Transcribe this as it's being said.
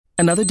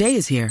Another day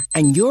is here,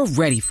 and you're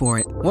ready for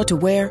it. What to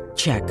wear?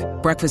 Check.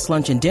 Breakfast,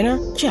 lunch, and dinner?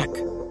 Check.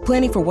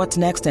 Planning for what's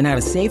next and how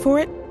to save for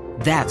it?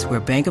 That's where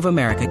Bank of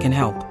America can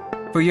help.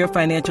 For your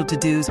financial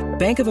to-dos,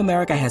 Bank of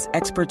America has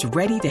experts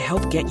ready to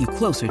help get you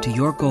closer to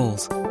your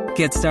goals.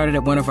 Get started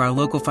at one of our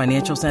local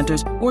financial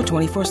centers or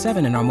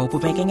 24/7 in our mobile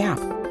banking app.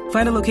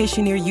 Find a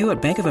location near you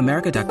at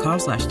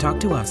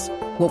bankofamerica.com/talktous.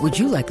 What would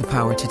you like the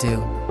power to do?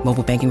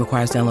 Mobile banking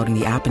requires downloading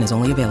the app and is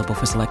only available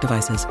for select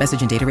devices.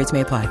 Message and data rates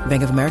may apply.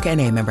 Bank of America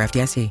N.A., member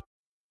FDIC.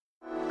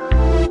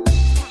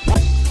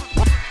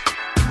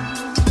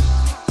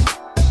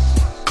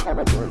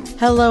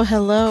 Hello,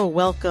 hello.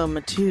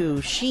 Welcome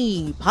to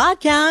She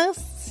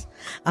Podcasts.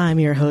 I'm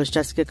your host,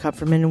 Jessica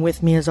Kupferman, and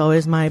with me, as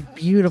always, my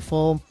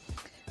beautiful,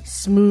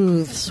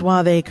 smooth,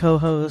 suave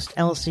co-host,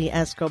 Elsie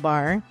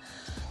Escobar.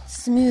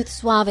 Smooth,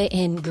 suave,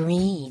 and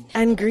green.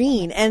 And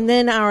green. And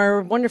then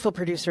our wonderful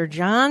producer,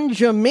 John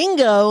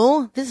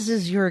Jamingo. This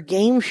is your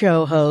game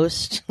show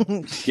host.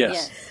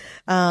 Yes.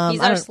 He's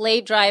our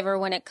slave driver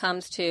when it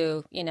comes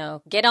to,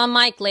 get on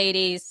mic,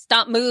 ladies.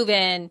 Stop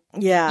moving.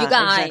 Yeah. You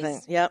guys.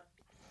 Exactly. Yep.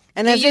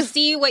 And do you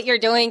see what you're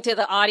doing to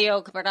the audio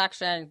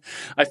production?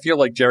 I feel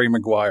like Jerry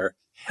Maguire.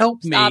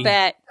 Help me. Stop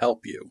it.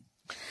 Help you.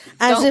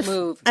 Don't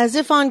move. As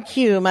if on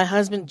cue, my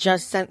husband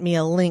just sent me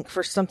a link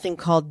for something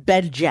called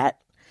BedJet,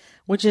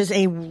 which is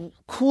a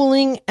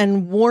cooling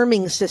and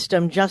warming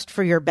system just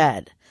for your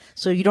bed.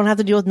 So you don't have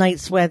to deal with night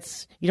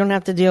sweats. You don't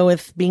have to deal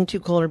with being too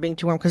cold or being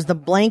too warm, because the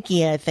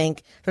blankie, I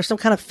think, there's some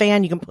kind of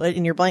fan you can put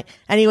in your blanket.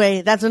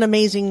 Anyway, that's just an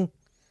amazing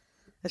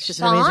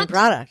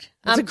product.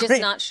 I'm just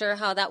not sure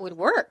how that would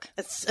work.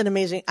 It's an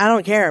amazing, I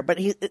don't care, but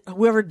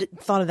whoever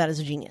thought of that is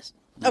a genius.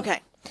 Okay,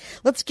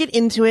 let's get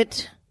into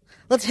it.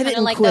 Let's hit it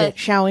and quit it,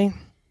 shall we?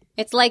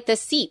 It's like the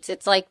seats.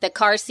 It's like the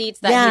car seats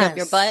that heat up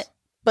your butt.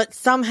 But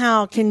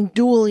somehow can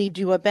dually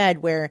do a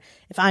bed where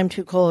if I'm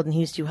too cold and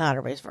he's too hot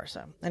or vice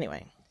versa.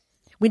 Anyway,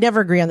 we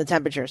never agree on the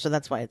temperature, so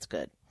that's why it's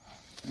good.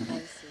 I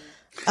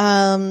see.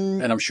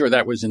 And I'm sure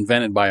that was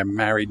invented by a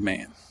married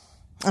man.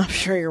 I'm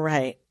sure you're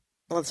right.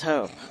 Let's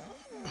hope.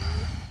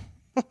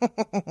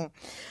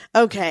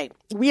 Okay,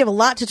 we have a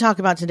lot to talk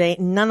about today,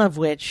 none of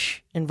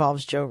which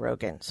involves Joe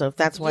Rogan. So if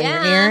that's why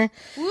you're here,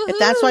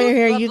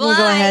 you can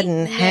go ahead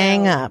and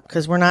hang up,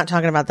 because we're not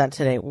talking about that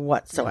today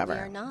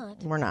whatsoever. No,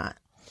 we're not.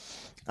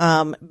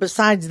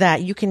 Besides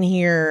that, you can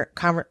hear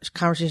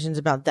conversations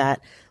about that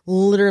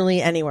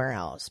literally anywhere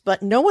else,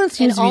 but no one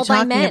seems to be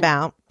talking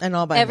about, and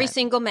all by every men.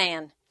 single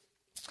man.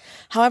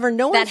 However,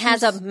 no one that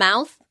has a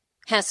mouth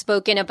has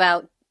spoken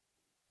about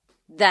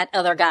that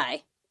other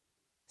guy.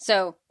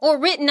 So, or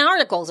written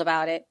articles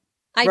about it.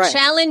 I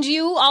challenge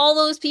you, all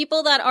those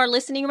people that are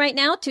listening right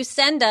now, to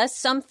send us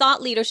some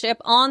thought leadership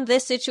on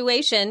this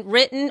situation,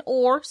 written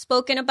or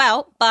spoken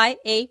about by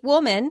a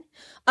woman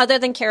other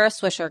than Kara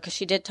Swisher, because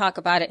she did talk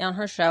about it on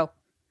her show.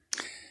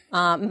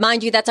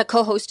 Mind you, that's a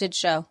co-hosted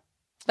show.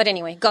 But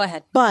anyway, go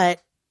ahead.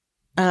 But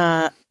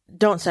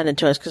don't send it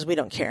to us, because we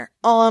don't care.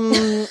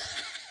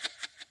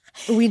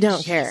 We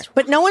don't care.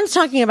 But no one's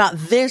talking about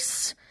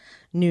this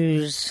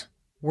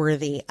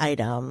newsworthy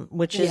item,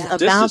 which is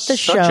about the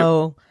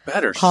show.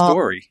 Better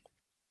story.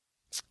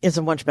 It's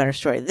a much better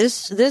story.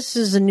 This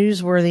is a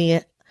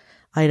newsworthy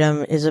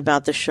item, is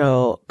about the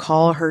show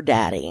Call Her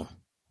Daddy.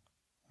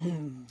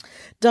 Dun,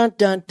 dun,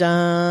 dun.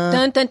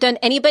 Dun, dun, dun.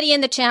 Anybody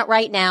in the chat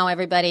right now,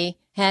 everybody,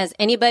 has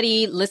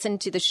anybody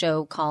listened to the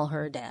show Call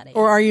Her Daddy?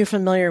 Or are you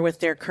familiar with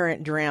their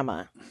current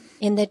drama?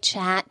 In the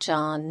chat,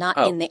 John, not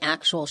in the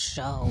actual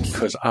show.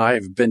 Because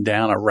I've been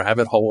down a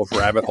rabbit hole of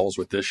rabbit holes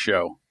with this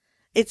show.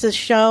 It's a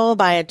show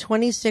by a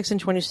 26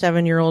 and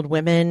 27-year-old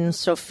women,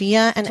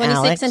 Sophia and 26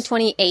 Alex. and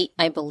 28,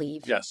 I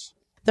believe. Yes.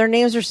 Their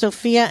names are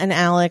Sophia and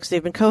Alex.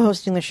 They've been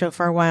co-hosting the show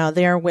for a while.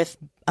 They are with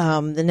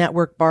the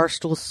network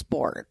Barstool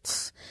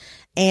Sports.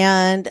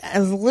 And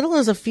as little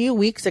as a few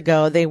weeks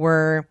ago, they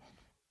were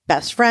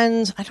best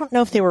friends. I don't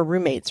know if they were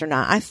roommates or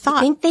not. I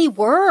think they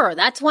were.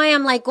 That's why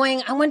I'm like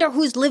going, I wonder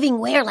who's living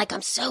where.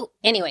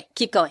 Anyway,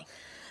 keep going.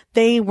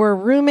 They were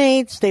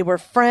roommates. They were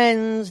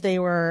friends.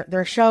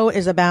 Their show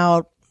is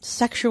about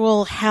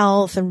sexual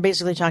health and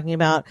basically talking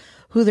about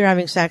who they're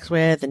having sex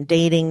with and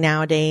dating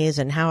nowadays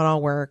and how it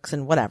all works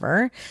and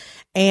whatever.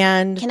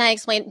 And can I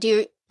explain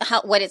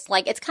what it's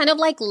like? It's kind of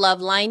like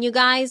Loveline, you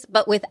guys,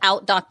 but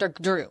without Dr.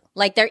 Drew.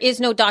 Like, there is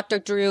no Dr.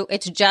 Drew.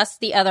 It's just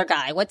the other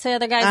guy. What's the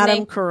other guy's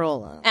name? Adam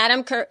Carolla.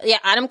 Adam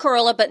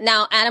Carolla. But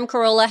now Adam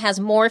Carolla has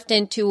morphed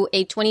into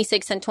a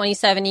 26 and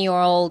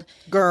 27-year-old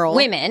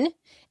women,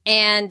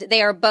 and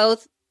they are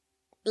both,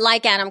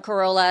 like Adam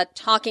Carolla,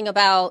 talking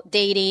about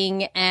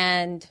dating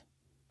and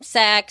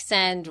sex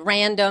and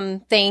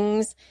random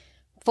things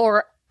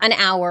for an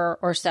hour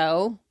or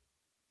so,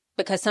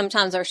 because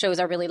sometimes our shows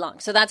are really long.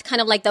 So that's kind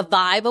of like the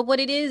vibe of what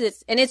it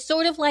is. It's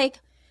sort of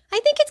like, I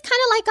think it's kind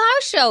of like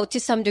our show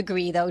to some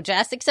degree, though,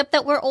 Jess, except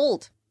that we're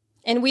old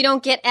and we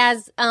don't get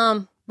as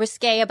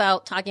risque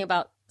about talking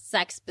about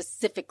sex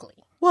specifically.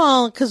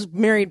 Well, because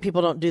married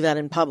people don't do that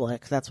in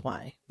public. That's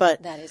why.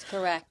 But that is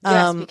correct.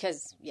 Yes,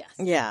 because yes.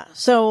 Yeah.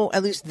 So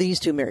at least these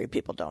two married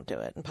people don't do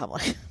it in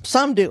public.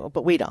 Some do,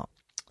 but we don't.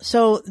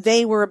 So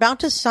they were about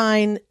to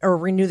sign or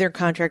renew their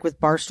contract with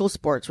Barstool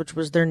Sports, which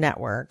was their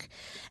network.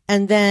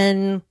 And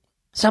then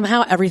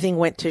somehow everything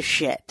went to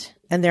shit.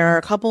 And there are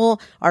a couple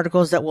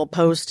articles that we'll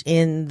post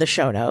in the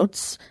show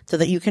notes so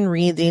that you can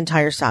read the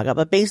entire saga.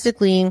 But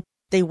basically,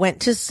 they went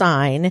to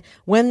sign.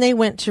 When they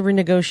went to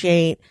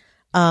renegotiate,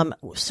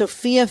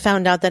 Sophia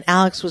found out that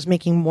Alex was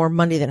making more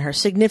money than her,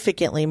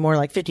 significantly more,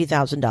 like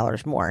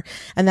 $50,000 more.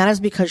 And that is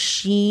because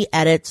she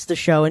edits the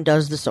show and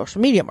does the social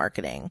media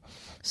marketing.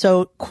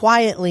 So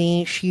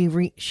quietly, she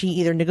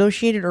either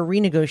negotiated or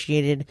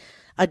renegotiated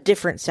a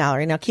different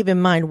salary. Now keep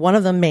in mind, one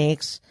of them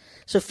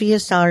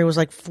Sophia's salary was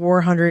like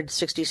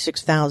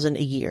 $466,000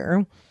 a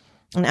year.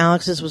 And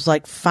Alex's was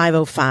like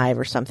 $505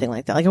 or something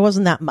like that. Like it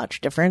wasn't that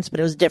much difference, but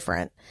it was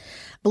different.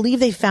 I believe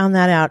they found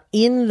that out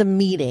in the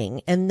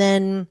meeting. And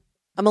then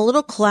I'm a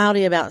little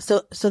cloudy about,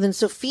 so then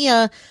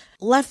Sophia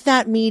left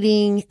that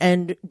meeting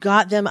and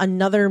got them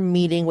another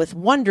meeting with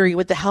Wondery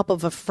with the help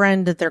of a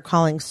friend that they're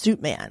calling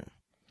Suitman.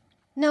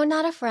 No,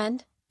 not a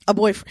friend. Her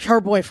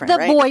boyfriend,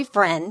 right? The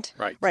boyfriend.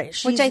 Right.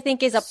 Which I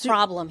think is a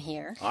problem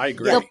here. I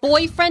agree. The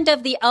boyfriend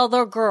of the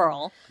other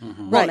girl,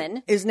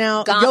 woman, is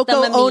now got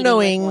Yoko them a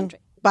Onoing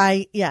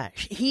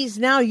he's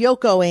now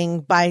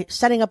Yokoing by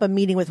setting up a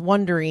meeting with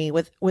Wondery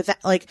with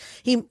like,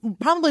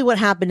 what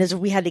happened is, if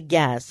we had to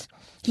guess,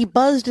 he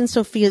buzzed in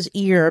Sophia's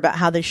ear about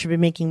how they should be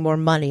making more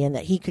money and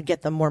that he could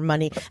get them more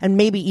money and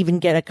maybe even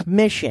get a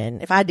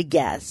commission, if I had to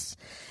guess.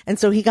 And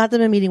so he got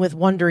them a meeting with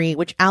Wondery,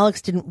 which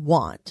Alex didn't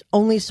want.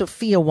 Only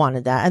Sophia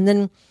wanted that. And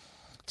then,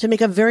 to make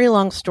a very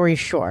long story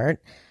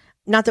short,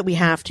 not that we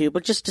have to,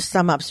 but just to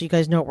sum up so you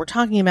guys know what we're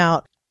talking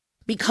about,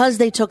 because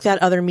they took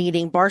that other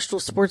meeting,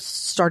 Barstool Sports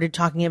started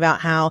talking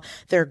about how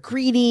they're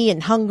greedy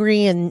and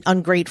hungry and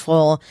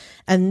ungrateful.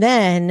 And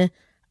then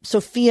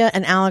Sophia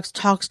and Alex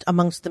talked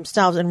amongst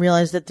themselves and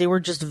realized that they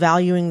were just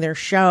valuing their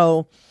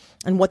show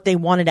and what they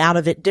wanted out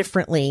of it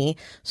differently.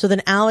 So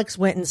then Alex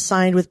went and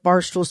signed with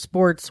Barstool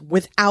Sports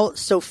without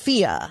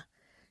Sophia.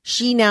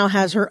 She now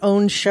has her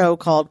own show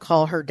called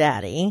Call Her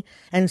Daddy.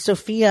 And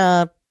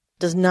Sophia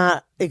does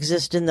not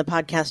exist in the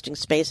podcasting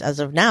space as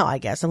of now, I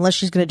guess, unless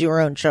she's going to do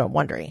her own show,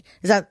 Wondery.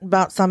 Is that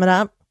about sum it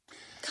up?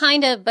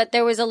 Kind of, but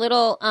there was a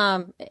little,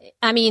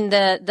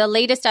 the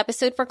latest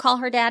episode for Call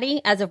Her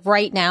Daddy, as of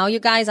right now, you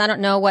guys, I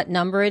don't know what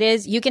number it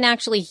is. You can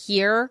actually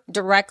hear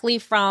directly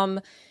from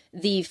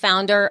the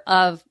founder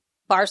of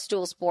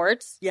Barstool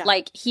Sports. Yeah.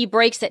 Like, he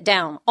breaks it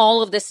down,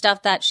 all of the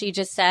stuff that she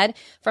just said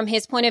from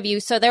his point of view.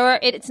 So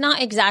it's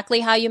not exactly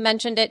how you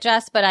mentioned it,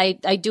 Jess, but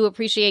I do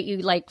appreciate you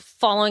like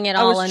following it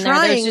all in there.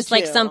 There's just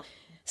like some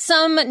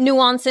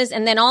nuances.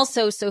 And then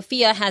also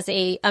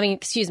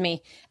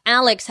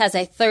Alex has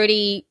a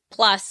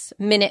 30+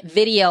 minute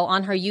video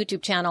on her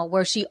YouTube channel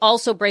where she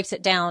also breaks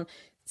it down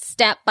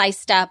step by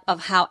step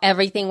of how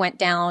everything went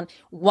down,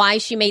 why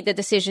she made the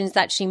decisions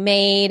that she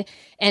made.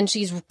 And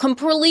she's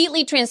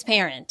completely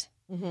transparent.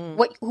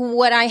 Mm-hmm.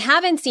 What I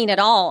haven't seen at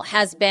all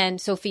has been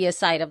Sophia's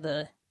side of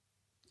the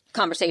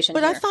conversation.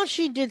 But here. I thought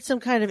she did some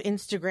kind of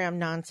Instagram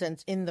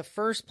nonsense in the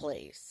first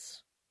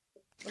place.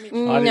 I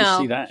didn't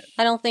see that.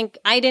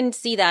 I didn't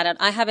see that.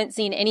 I haven't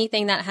seen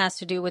anything that has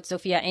to do with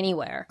Sophia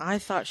anywhere. I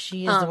thought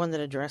she is the one that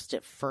addressed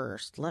it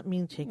first. Let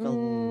me take a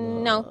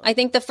look. No, I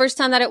think the first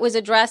time that it was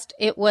addressed,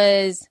 it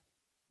was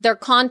their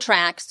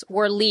contracts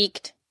were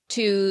leaked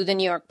to the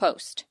New York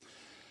Post.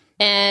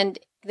 And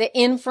the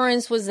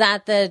inference was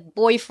that the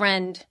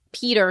boyfriend,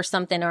 Peter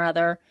something or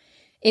other,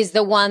 is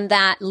the one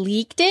that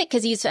leaked it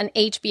because he's an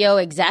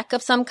HBO exec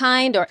of some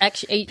kind or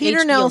Peter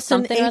HBO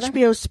Nelson, something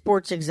HBO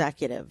sports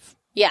executive.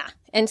 Yeah.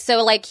 And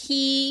so like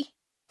he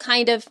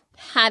kind of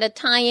had a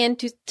tie-in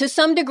to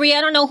some degree.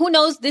 I don't know. Who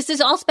knows? This is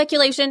all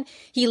speculation.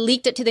 He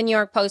leaked it to the New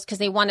York Post because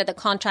they wanted the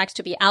contracts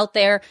to be out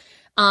there.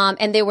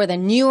 And they were the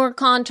newer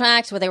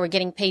contracts where they were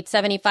getting paid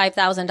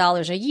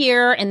 $75,000 a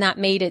year. And that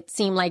made it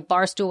seem like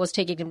Barstool was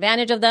taking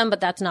advantage of them. But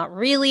that's not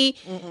really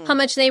how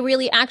much they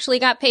really actually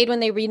got paid when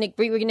they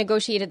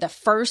renegotiated the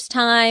first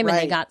time. Right.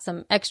 And they got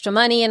some extra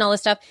money and all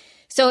this stuff.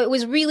 So it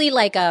was really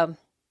like a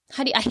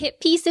hit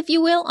piece, if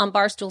you will, on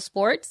Barstool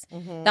Sports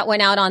that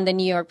went out on the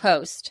New York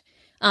Post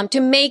to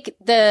make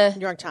the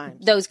New York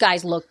Times those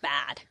guys look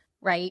bad.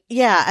 Right.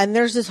 Yeah. And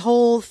there's this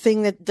whole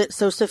thing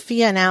so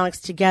Sophia and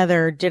Alex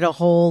together did a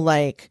whole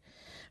like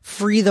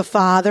free the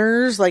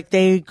fathers. Like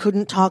they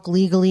couldn't talk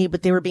legally,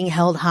 but they were being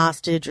held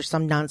hostage or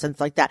some nonsense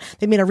like that.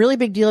 They made a really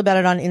big deal about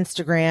it on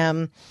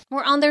Instagram.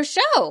 Or on their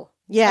show.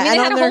 Yeah. They and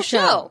had on a their whole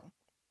show.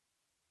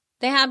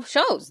 They have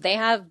shows.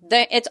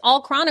 It's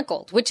all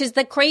chronicled, which is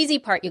the crazy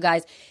part, you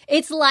guys.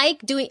 It's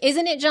like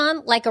isn't it,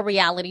 John, like a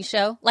reality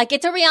show? Like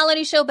it's a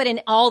reality show, but in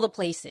all the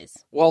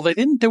places. Well, they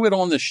didn't do it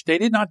they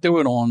did not do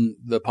it on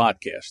the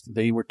podcast.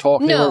 They were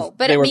talking. No,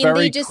 they were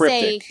very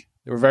cryptic.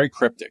 They were very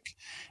cryptic.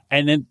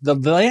 And then the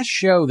last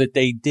show that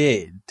they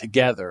did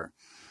together,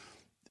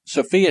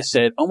 Sophia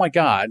said, "Oh my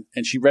God."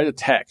 And she read a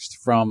text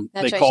from,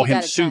 they call him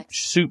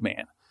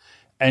Suitman.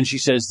 And she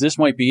says, "This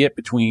might be it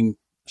between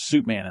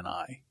Suitman and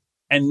I."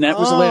 And that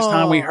was the last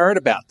time we heard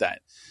about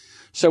that.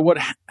 So what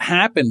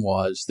happened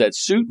was that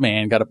Suit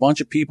Man got a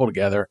bunch of people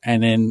together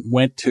and then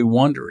went to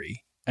Wondery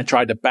and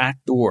tried to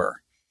backdoor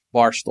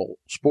Barstool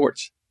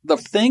Sports. The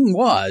thing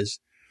was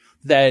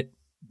that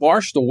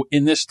Barstool,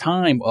 in this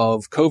time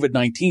of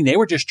COVID-19, they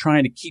were just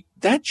trying to keep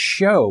that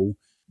show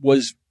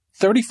was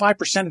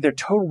 35% of their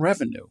total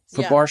revenue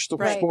for Barstool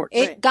Sports.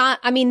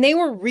 They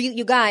were real,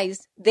 you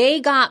guys,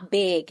 they got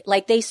big.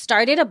 Like they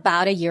started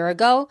about a year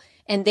ago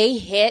and they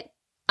hit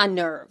a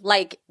nerve.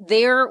 Like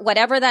their,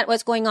 whatever that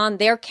was going on,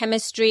 their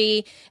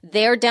chemistry,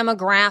 their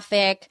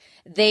demographic,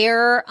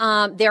 their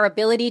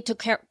ability to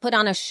put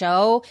on a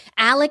show.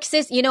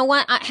 Alex's, you know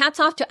what? Hats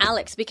off to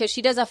Alex because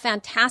she does a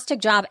fantastic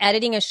job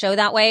editing a show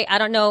that way. I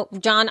don't know,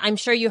 John, I'm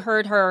sure you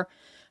heard her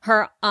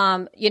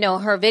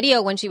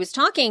video when she was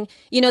talking.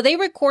 They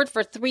record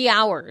for 3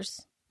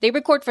 hours.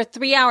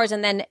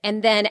 And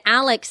then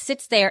Alex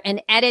sits there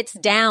and edits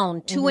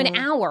down to an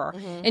hour.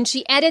 Mm-hmm. And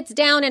she edits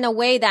down in a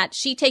way that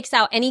she takes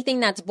out anything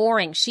that's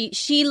boring.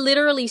 She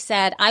literally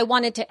said, I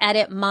wanted to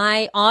edit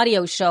my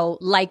audio show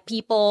like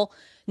people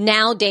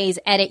nowadays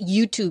edit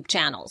YouTube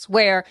channels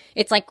where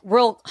it's like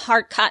real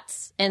hard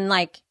cuts and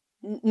like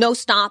no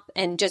stop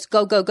and just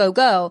go, go, go,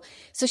 go.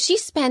 So she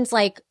spends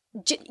like,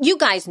 you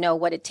guys know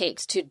what it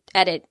takes to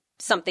edit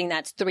something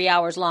that's 3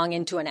 hours long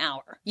into an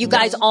hour. You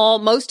guys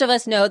most of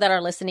us know that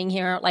are listening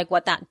here, like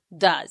what that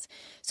does.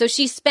 So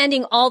she's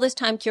spending all this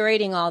time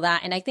curating all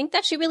that. And I think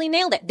that she really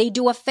nailed it. They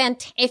do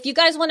if you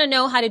guys want to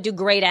know how to do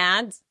great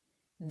ads,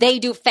 they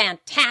do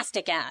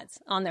fantastic ads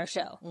on their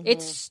show.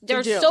 Mm-hmm.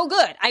 They're so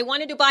good. I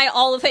wanted to buy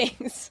all the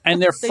things. And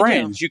they're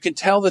friends. You can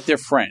tell that they're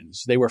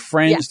friends. They were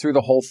friends through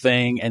the whole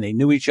thing and they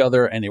knew each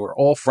other and they were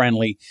all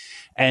friendly.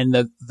 And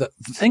the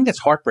thing that's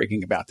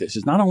heartbreaking about this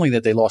is not only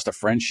that they lost a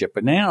friendship,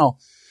 but now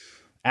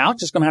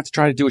Alex is going to have to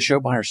try to do a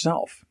show by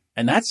herself.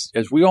 And that's,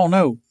 as we all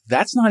know,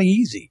 that's not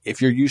easy if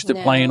you're used to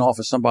playing off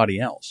of somebody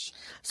else.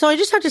 So I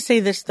just have to say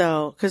this,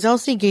 though, because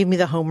Elsie gave me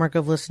the homework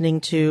of listening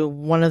to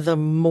one of the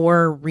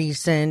more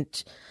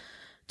recent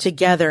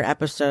Together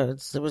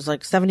episodes. It was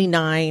like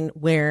 79,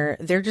 where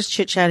they're just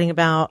chit-chatting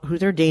about who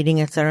they're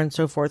dating, et cetera, and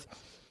so forth.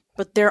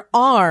 But there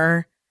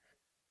are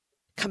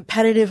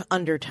competitive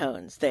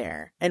undertones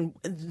there, and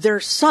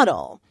they're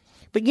subtle.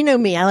 But you know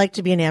me, I like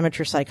to be an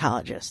amateur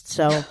psychologist,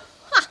 so...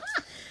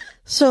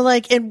 So,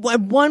 like, at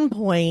one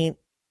point,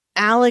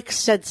 Alex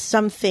said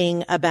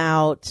something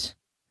about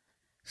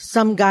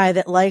some guy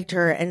that liked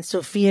her, and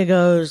Sophia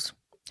goes,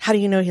 how do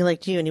you know he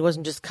liked you? And he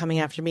wasn't just coming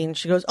after me. And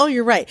she goes, oh,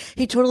 you're right.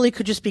 He totally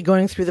could just be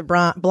going through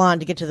the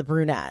blonde to get to the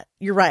brunette.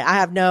 You're right. I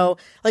have no,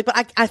 like,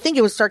 but I think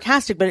it was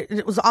sarcastic, but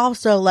it was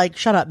also like,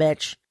 shut up,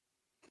 bitch.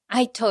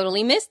 I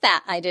totally missed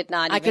that. I did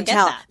not even get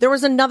tell. That. There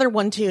was another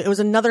one, too. It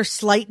was another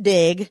slight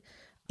dig.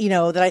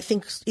 That I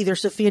think either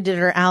Sophia did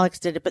it or Alex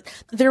did it, but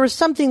there was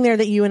something there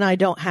that you and I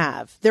don't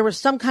have. There was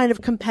some kind of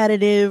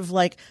competitive,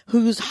 like,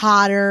 who's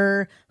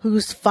hotter,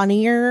 who's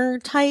funnier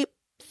type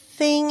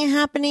thing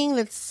happening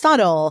that's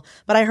subtle,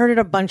 but I heard it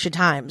a bunch of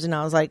times and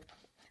I was like,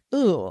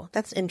 ooh,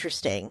 that's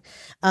interesting.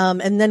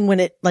 And then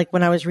when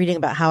I was reading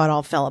about how it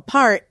all fell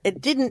apart, it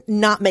didn't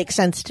not make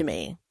sense to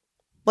me.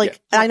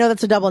 Like, I know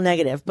that's a double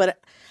negative, but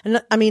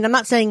I mean, I'm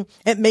not saying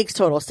it makes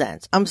total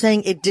sense. I'm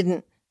saying it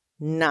didn't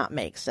not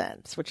make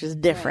sense, which is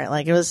different.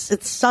 Right. Like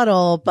it's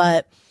subtle,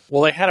 but.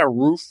 Well, they had a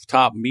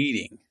rooftop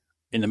meeting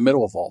in the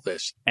middle of all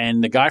this.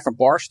 And the guy from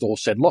Barstool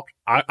said, look,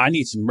 I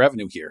need some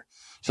revenue here.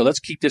 So let's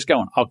keep this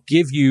going. I'll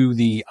give you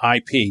the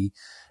IP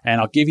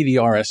and I'll give you the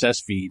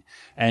RSS feed.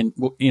 And,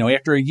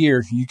 after a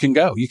year, you can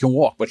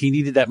walk. But he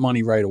needed that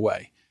money right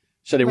away.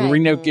 So they were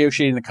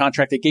renegotiating the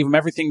contract. They gave him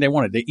everything they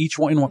wanted. Each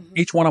one of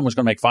them was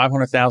going to make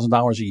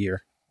 $500,000 a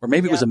year, or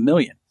maybe it was $1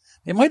 million.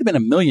 It might have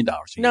been $1 million a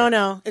year.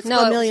 No. It's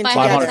 $1 million.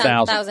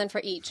 500,000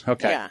 for each.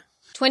 Okay. Yeah.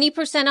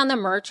 20% on the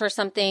merch or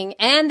something,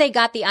 and they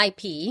got the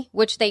IP,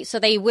 which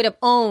they would have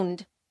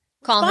owned.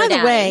 By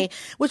the way,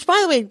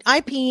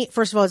 IP,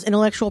 first of all, is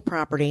intellectual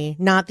property,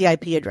 not the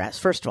IP address,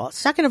 first of all.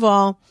 Second of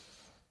all,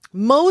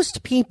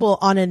 most people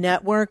on a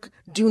network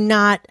do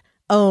not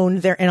own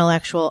their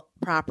intellectual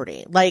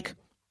property. Like,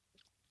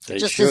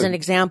 just as an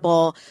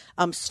example,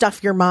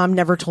 Stuff Your Mom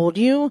Never Told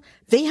You,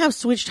 they have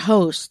switched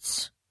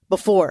hosts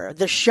before.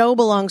 The show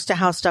belongs to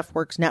How Stuff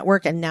Works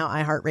Network and now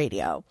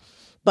iHeartRadio.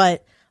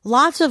 But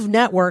lots of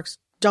networks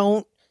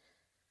don't,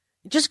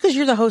 just because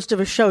you're the host of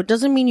a show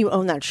doesn't mean you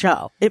own that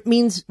show. It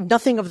means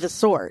nothing of the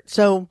sort.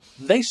 So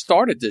they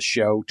started this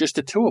show, just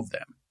the two of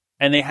them,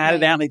 and they had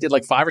it out and they did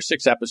like 5 or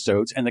 6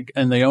 episodes, and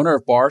the owner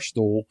of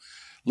Barstool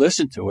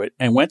listened to it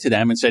and went to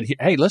them and said,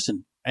 hey,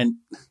 listen. And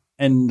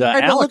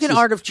right, Alex, but look at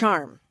Art of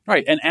Charm.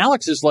 Right. And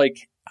Alex is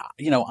like,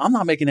 I'm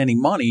not making any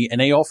money.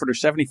 And they offered her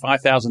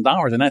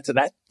 $75,000. And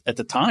that at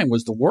the time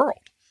was the world.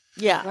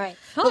 Yeah. Right.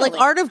 Totally. But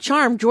like Art of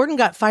Charm, Jordan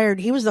got fired.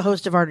 He was the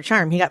host of Art of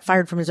Charm. He got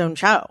fired from his own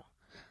show.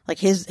 Like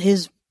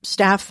his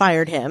staff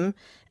fired him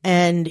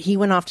and he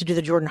went off to do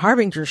the Jordan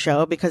Harbinger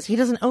show because he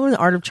doesn't own the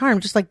Art of Charm,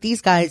 just like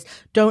these guys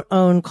don't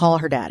own Call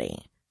Her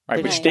Daddy.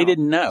 Right. Which they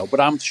didn't know. But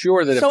I'm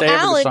sure that if they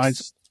ever decide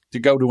to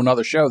go to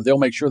another show, they'll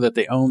make sure that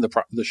they own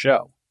the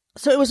show.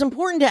 So it was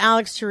important to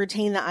Alex to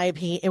retain the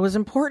IP. It was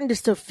important to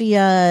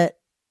Sophia.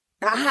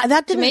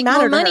 That didn't make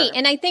matter more to money. her.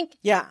 And I think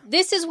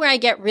this is where I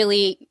get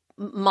really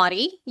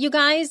muddy, you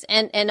guys.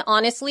 And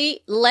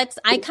honestly,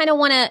 I kind of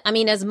want to, I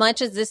mean, as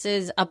much as this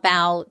is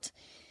about,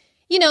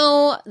 you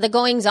know, the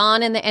goings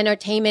on in the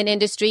entertainment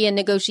industry and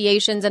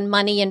negotiations and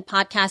money and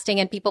podcasting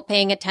and people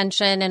paying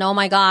attention and, oh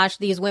my gosh,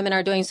 these women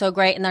are doing so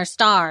great and they're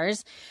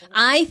stars.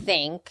 I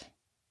think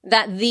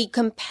that the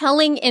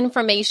compelling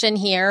information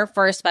here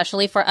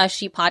especially for us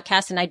She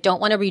Podcast, and I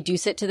don't want to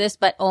reduce it to this,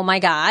 but oh my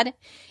God,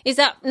 is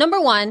that number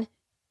one,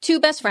 2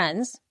 best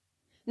friends.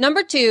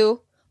 Number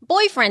 2,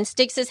 boyfriend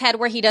sticks his head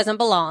where he doesn't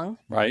belong.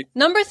 Right.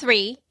 Number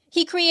 3,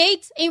 he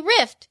creates a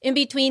rift in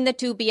between the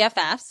 2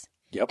 BFFs.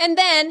 Yep. And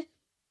then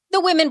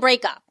the women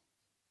break up.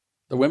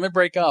 The women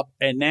break up,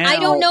 and now I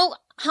don't know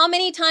how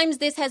many times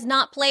this has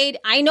not played.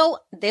 I know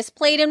this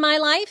played in my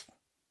life.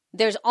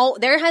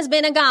 There has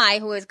been a guy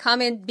who has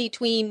come in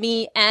between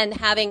me and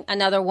having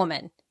another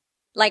woman,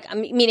 like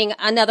meaning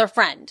another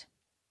friend.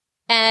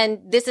 And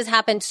this has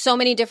happened so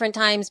many different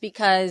times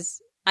because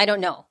I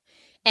don't know.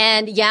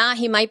 And yeah,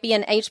 he might be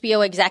an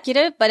HBO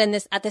executive, but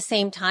at the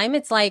same time,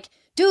 it's like,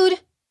 dude,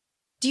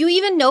 do you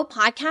even know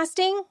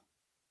podcasting?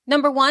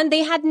 Number one,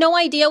 they had no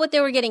idea what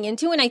they were getting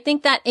into. And I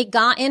think that it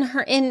got in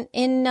her,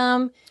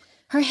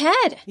 her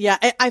head. Yeah.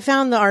 I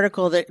found the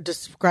article that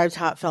describes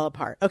how it fell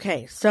apart.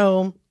 Okay.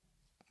 So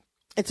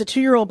it's a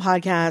 2-year-old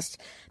podcast.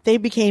 They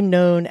became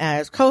known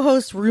as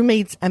co-hosts,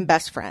 roommates, and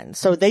best friends.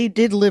 So they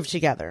did live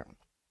together.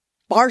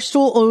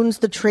 Barstool owns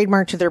the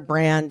trademark to their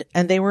brand,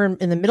 and they were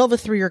in the middle of a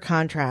 3-year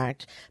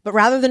contract. But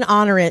rather than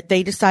honor it,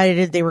 they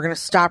decided they were going to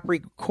stop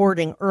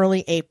recording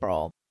early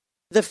April.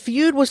 The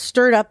feud was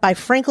stirred up by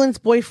Franklin's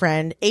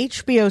boyfriend,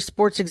 HBO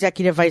Sports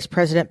Executive Vice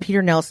President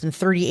Peter Nelson,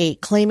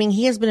 38, claiming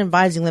he has been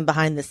advising them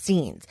behind the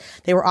scenes.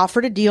 They were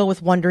offered a deal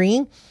with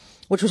Wondery,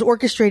 which was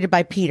orchestrated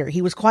by Peter.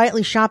 He was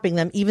quietly shopping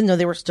them, even though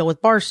they were still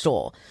with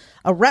Barstool.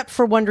 A rep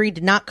for Wondery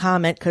did not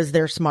comment because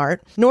they're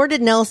smart, nor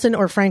did Nelson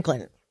or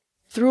Franklin.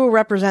 Through a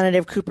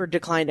representative, Cooper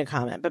declined to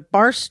comment, but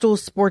Barstool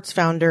Sports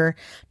founder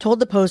told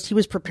the Post he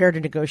was prepared to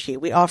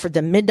negotiate. We offered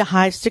them mid to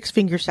high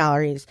 6-figure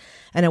salaries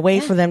and a way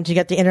for them to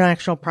get the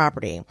international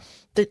property.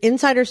 The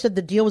insider said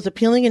the deal was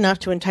appealing enough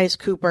to entice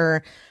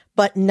Cooper,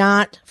 but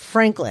not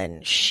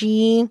Franklin.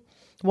 She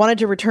wanted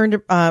to return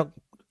to,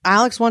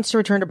 Alex wants to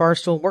return to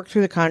Barstool, work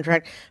through the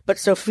contract, but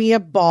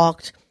Sophia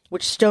balked,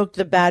 which stoked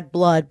the bad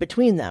blood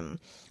between them.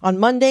 On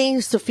Monday,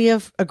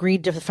 Sophia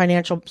agreed to the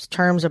financial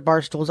terms of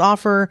Barstool's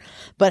offer,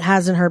 but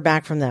hasn't heard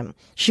back from them.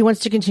 She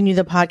wants to continue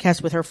the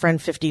podcast with her friend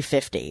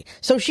 50/50.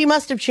 So she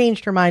must have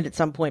changed her mind at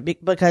some point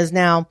because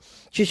now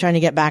she's trying to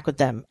get back with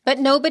them. But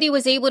nobody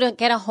was able to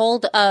get a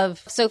hold of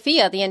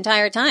Sophia the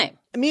entire time.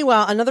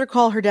 Meanwhile, another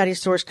Call Her Daddy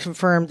source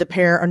confirmed the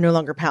pair are no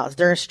longer pals.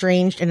 They're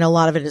estranged, and a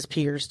lot of it is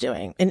Peter's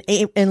doing.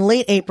 In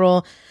late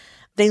April,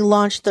 they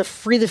launched the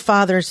Free the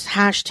Fathers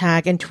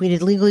hashtag and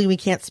tweeted, legally, we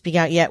can't speak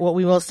out yet. What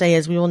we will say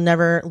is we will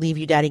never leave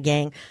you, Daddy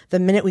Gang. The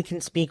minute we can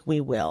speak,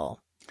 we will.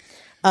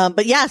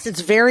 But yes,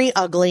 it's very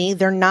ugly.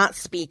 They're not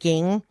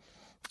speaking.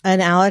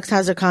 And Alex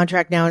has a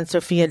contract now and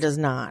Sophia does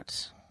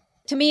not.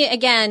 To me,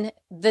 again,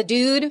 the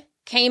dude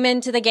came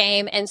into the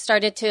game and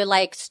started to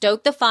like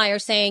stoke the fire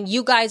saying,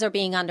 you guys are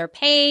being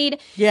underpaid.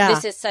 Yeah.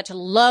 This is such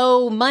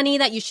low money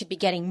that you should be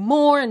getting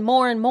more and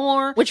more and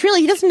more. Which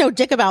really, he doesn't know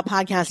dick about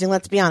podcasting,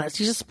 let's be honest.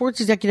 He's a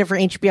sports executive for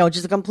HBO, which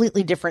is a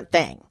completely different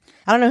thing.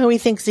 I don't know who he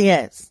thinks he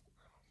is.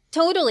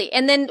 Totally.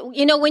 And then,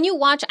 you know, when you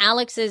watch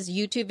Alex's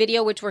YouTube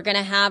video, which we're going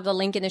to have the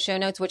link in the show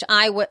notes, which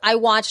I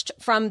watched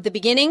from the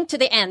beginning to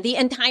the end, the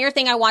entire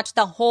thing, I watched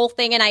the whole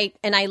thing and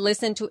I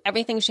listened to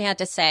everything she had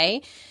to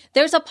say.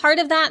 There's a part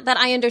of that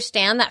I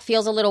understand that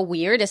feels a little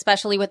weird,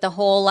 especially with the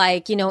whole,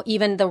 like, you know,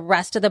 even the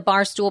rest of the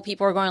Barstool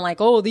people are going like,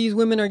 oh, these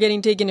women are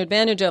getting taken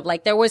advantage of.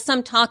 Like there was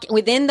some talk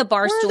within the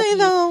Barstool. Were they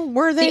though?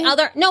 Were they?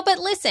 No, but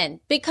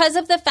listen, because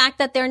of the fact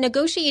that they're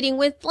negotiating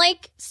with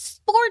like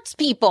sports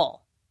people.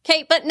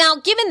 Okay, but now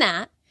given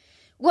that,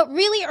 what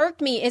really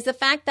irked me is the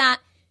fact that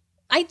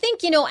I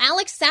think, you know,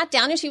 Alex sat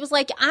down and she was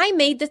like, I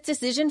made this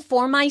decision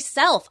for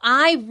myself.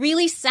 I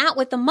really sat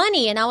with the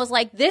money and I was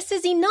like, this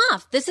is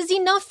enough. This is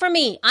enough for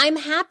me. I'm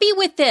happy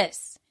with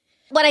this.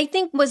 What I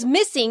think was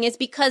missing is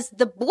because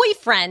the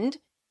boyfriend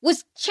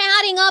was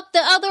chatting up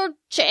the other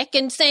chick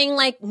and saying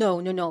like,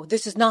 no,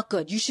 this is not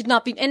good. You should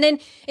not be. And then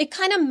it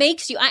kind of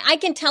makes you, I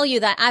can tell you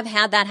that I've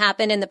had that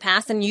happen in the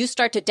past and you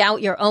start to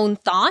doubt your own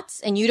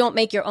thoughts and you don't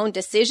make your own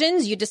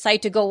decisions. You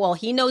decide to go, well,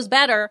 he knows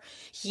better.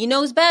 He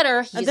knows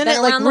better. He's and then been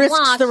it like around the risks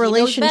block. the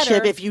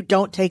relationship if you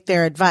don't take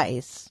their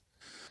advice.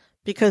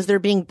 Because they're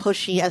being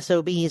pushy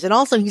SOBs. And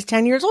also, he's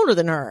 10 years older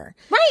than her.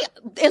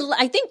 Right.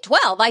 I think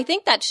 12. I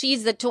think that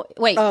she's the...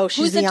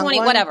 she's the 20?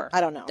 One? Whatever.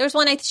 I don't know. There's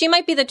one... she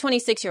might be the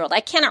 26-year-old. I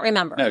cannot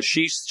remember. No,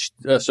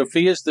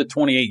 Sophia's the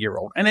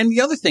 28-year-old. And then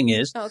the other thing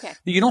is... Oh, okay.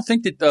 You don't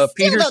think that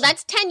Peter's... Still, though,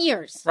 that's 10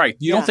 years. Right.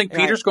 You don't think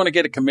Peter's going to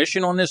get a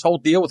commission on this whole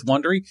deal with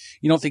Wondery?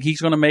 You don't think he's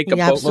going to make a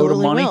boatload of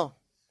money? Will.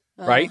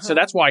 Right? Uh-huh. So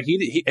that's why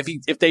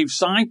if they've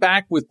signed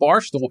back with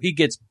Barstool, he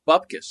gets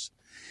bupkis.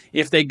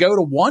 If they go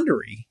to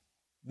Wondery...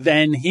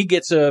 then he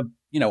gets I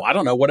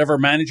don't know, whatever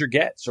manager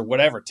gets or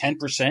whatever,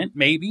 10%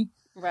 maybe.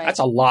 Right. That's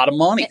a lot of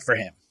money for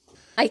him.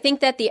 I think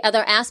that the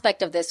other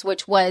aspect of this,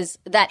 which was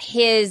that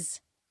his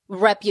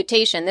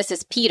reputation, this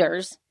is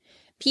Peter's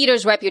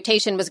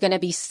reputation was going to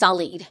be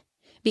sullied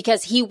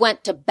because he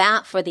went to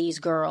bat for these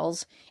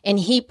girls and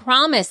he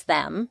promised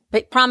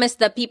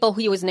the people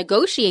he was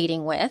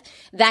negotiating with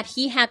that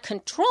he had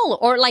control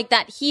or like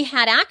that he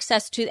had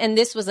access to. And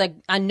this was it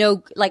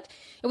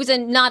was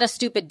not a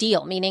stupid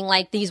deal, meaning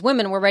like these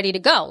women were ready to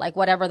go, like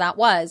whatever that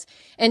was.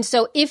 And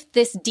so if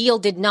this deal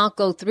did not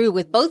go through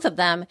with both of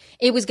them,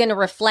 it was going to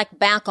reflect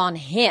back on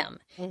him.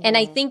 Mm-hmm. And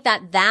I think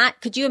that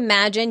could you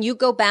imagine you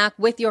go back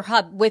with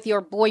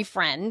your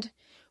boyfriend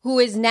who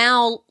is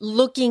now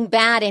looking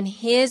bad in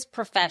his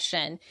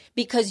profession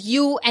because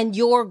you and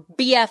your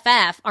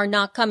BFF are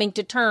not coming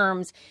to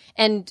terms.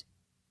 And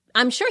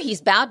I'm sure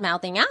he's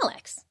bad-mouthing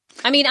Alex.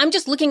 I mean, I'm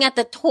just looking at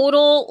the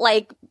total,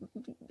 like,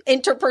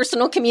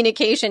 interpersonal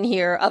communication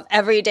here of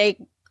everyday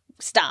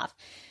stuff.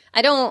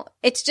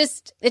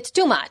 It's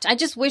too much. I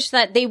just wish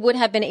that they would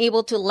have been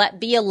able to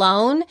be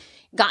alone,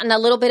 gotten a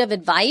little bit of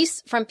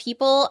advice from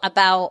people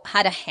about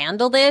how to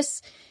handle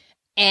this,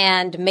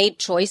 and made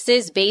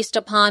choices based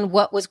upon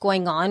what was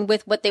going on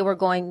with what they were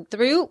going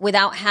through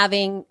without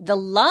having the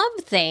love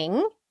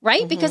thing,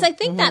 right? Mm-hmm, because I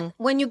think that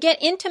when you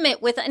get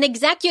intimate with an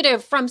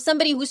executive from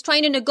somebody who's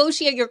trying to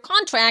negotiate your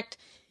contract,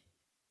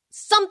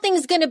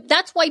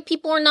 that's why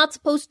people are not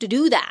supposed to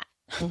do that.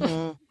 Mm-hmm.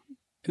 And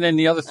then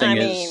the other thing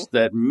is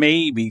that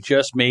maybe,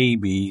 just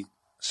maybe,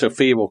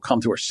 Sophia will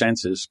come to her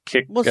senses,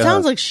 Well, it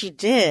sounds like she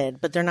did,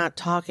 but they're not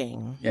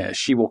talking. Yeah,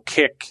 she will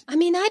kick. I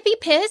mean, I'd be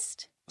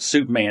pissed.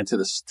 Superman to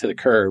the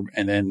curb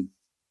and then,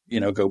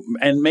 go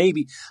and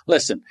maybe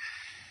listen.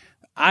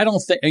 I don't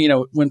think,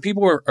 when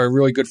people are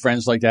really good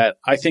friends like that,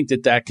 I think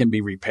that can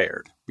be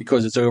repaired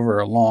because it's over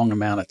a long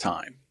amount of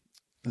time.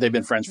 They've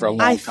been friends for a long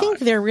time. I think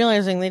they're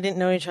realizing they didn't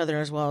know each other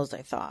as well as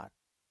they thought.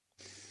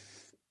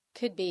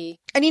 Could be.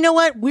 And you know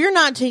what? We're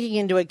not taking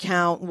into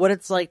account what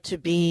it's like to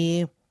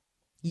be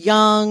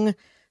young,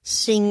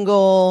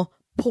 single,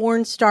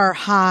 porn star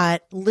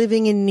hot,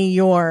 living in New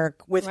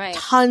York with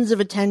tons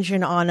of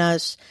attention on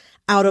us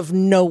out of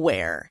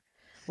nowhere.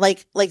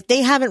 Like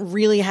they haven't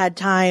really had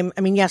time.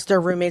 I mean, yes,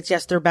 they're roommates.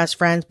 Yes, they're best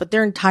friends, but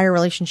their entire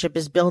relationship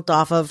is built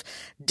off of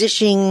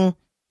dishing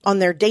on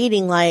their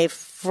dating life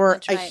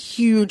for a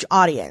huge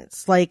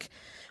audience. Like,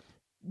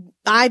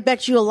 I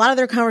bet you a lot of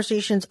their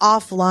conversations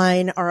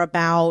offline are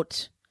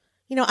about,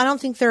 I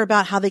don't think they're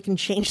about how they can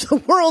change the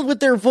world with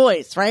their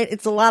voice, right?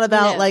 It's a lot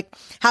about like,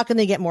 how can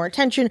they get more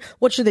attention?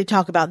 What should they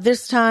talk about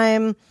this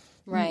time?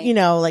 Right.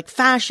 Like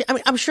fashion. I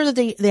mean, I'm sure that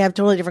they have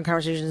totally different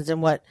conversations than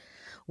what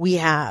we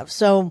have.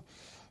 So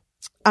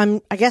I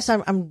guess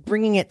I'm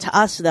bringing it to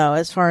us though,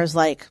 as far as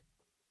like,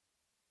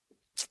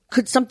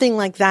 could something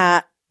like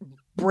that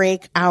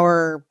break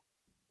our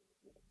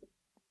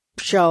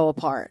show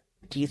apart?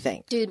 Do you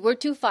think? Dude, we're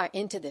too far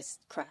into this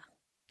crap.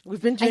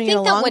 We've been doing it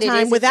a long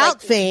time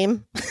without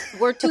fame.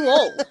 We're too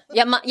old.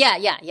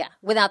 Yeah.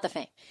 Without the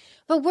fame.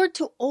 But we're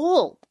too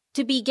old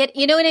to be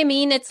you know what I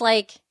mean? It's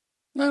like,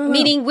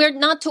 meaning we're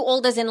not too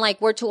old as in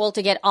like we're too old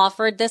to get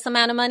offered this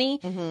amount of money,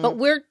 but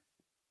we're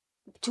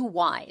too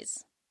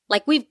wise.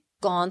 Like we've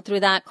gone through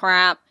that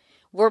crap.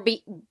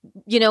 We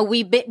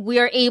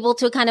are able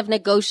to kind of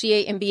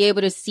negotiate and be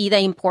able to see the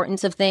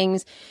importance of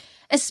things,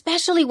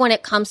 especially when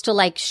it comes to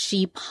like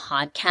She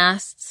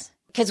podcasts.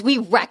 Because we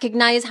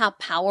recognize how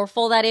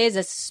powerful that is,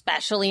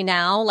 especially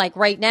now. Like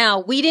right now,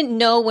 we didn't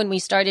know when we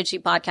started She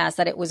Podcast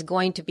that it was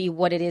going to be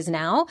what it is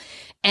now.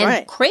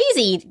 And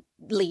crazily,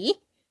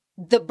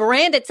 the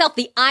brand itself,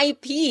 the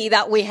IP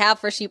that we have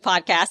for She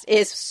Podcast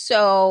is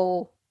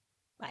so,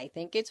 I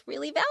think it's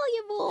really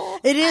valuable.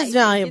 It is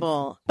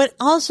valuable. But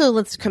also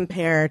let's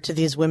compare to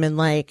these women.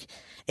 Like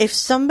if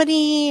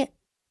somebody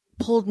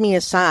pulled me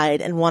aside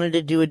and wanted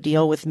to do a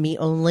deal with me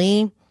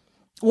only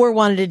or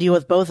wanted to deal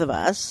with both of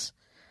us,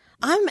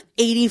 I'm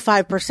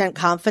 85%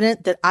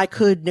 confident that I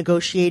could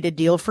negotiate a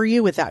deal for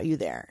you without you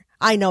there.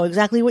 I know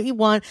exactly what you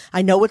want.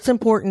 I know what's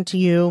important to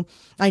you.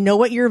 I know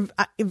what your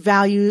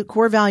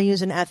core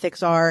values and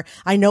ethics are.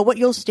 I know what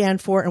you'll stand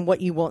for and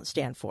what you won't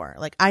stand for.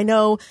 Like I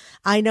know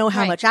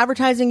how much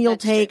advertising you'll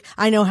take. True.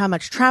 I know how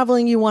much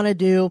traveling you want to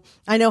do.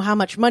 I know how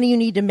much money you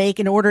need to make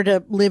in order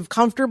to live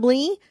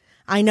comfortably.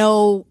 I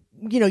know,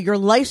 your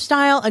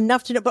lifestyle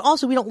enough to know, but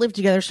also we don't live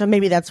together. So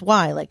maybe that's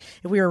why, like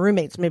if we were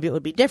roommates, maybe it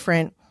would be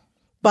different.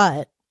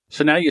 But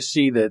so now you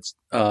see that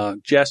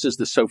Jess is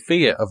the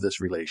Sophia of this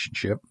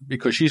relationship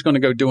because she's going to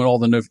go doing all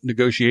the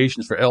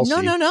negotiations for Elsie.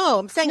 No.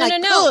 I'm saying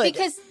no,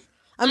 because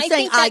I'm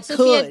saying I could.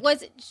 Sophia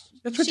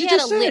That's what she you had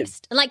just a said.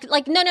 list.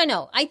 Like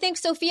no. I think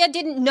Sophia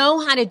didn't know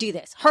how to do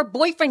this. Her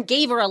boyfriend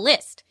gave her a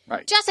list.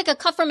 Right. Jessica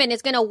Kupferman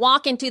is going to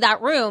walk into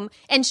that room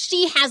and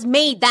she has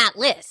made that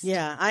list.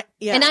 Yeah.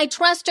 And I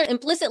trust her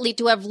implicitly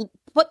to have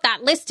put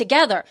that list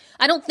together.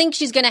 I don't think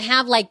she's going to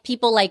have like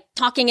people like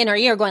talking in her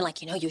ear going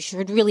like, you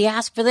should really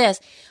ask for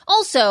this.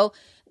 Also,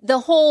 the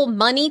whole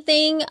money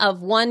thing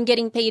of one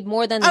getting paid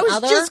more than the other. I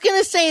was just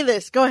going to say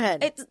this. Go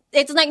ahead.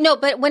 It's like, no,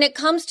 but when it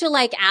comes to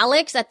like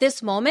Alex at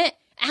this moment,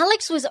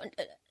 Alex was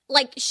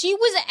like, she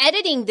was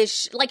editing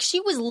this, like she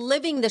was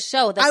living the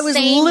show the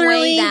same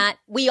way that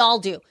we all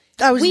do.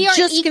 We are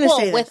just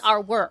equal with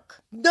our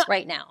work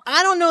right now.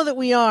 I don't know that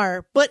we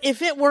are, but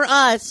if it were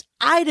us,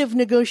 I'd have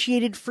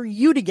negotiated for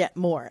you to get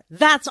more.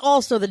 That's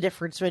also the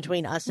difference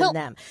between us and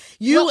them.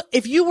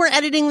 If you were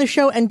editing the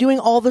show and doing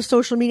all the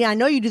social media, I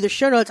know you do the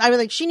show notes. I would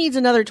like, she needs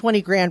another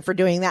 20 grand for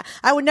doing that.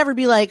 I would never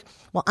be like,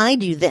 well, I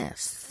do this,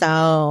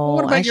 so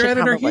what about I your should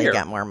editor probably here?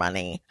 Get more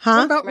money.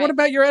 Huh? What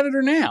about your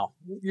editor now?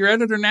 Your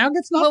editor now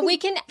gets nothing? Well, we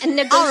can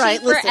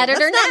negotiate for editor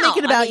let's now. Not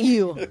make it about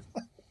you.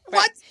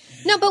 What?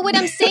 No, but what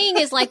I'm saying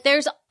is like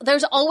there's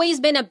always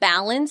been a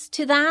balance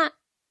to that.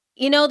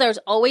 You know, there's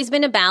always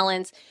been a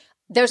balance.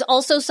 There's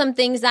also some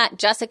things that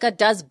Jessica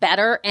does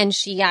better and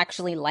she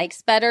actually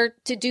likes better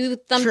to do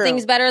some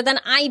things better than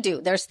I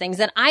do. There's things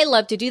that I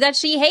love to do that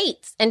she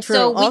hates. And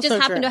so we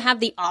just happen to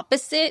have the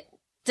opposite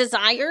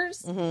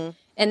desires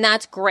and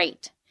that's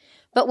great.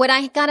 But what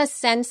I got a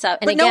sense of,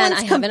 and again,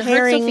 I haven't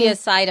heard Sophia's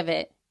side of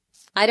it.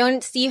 I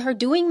don't see her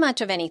doing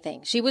much of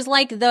anything. She was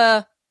like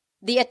the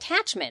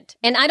attachment.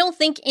 And I don't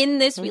think in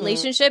this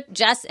relationship,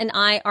 Jess and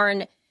I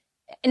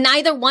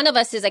neither one of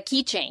us is a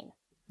keychain.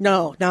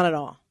 No, not at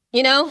all.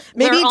 You know,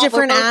 maybe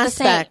different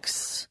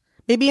aspects,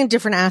 maybe in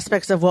different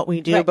aspects of what we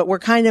do, but we're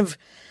kind of,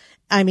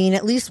 I mean,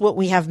 at least what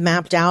we have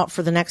mapped out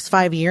for the next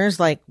 5 years,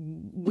 like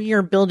we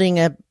are building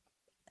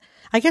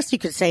I guess you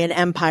could say an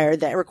empire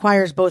that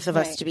requires both of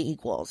us to be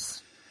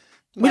equals.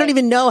 We don't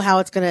even know how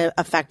it's going to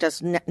affect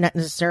us not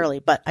necessarily,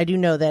 but I do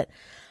know that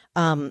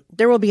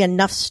there will be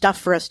enough stuff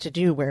for us to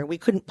do where we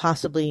couldn't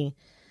possibly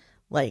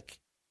like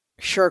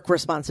shirk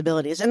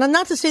responsibilities. And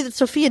not to say that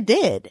Sophia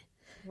did.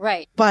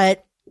 Right.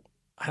 But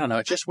I don't know.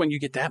 It's just when you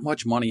get that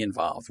much money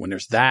involved, when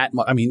there's that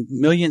much, I mean,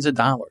 millions of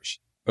dollars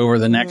over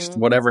the next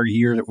whatever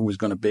year it was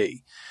going to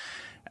be.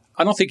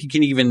 I don't think you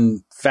can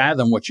even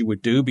fathom what you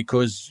would do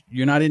because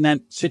you're not in that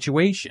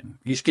situation.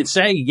 You can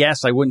say,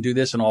 yes, I wouldn't do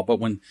this and all. But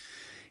when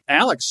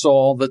Alex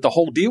saw that the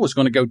whole deal was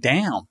going to go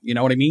down, you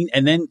know what I mean?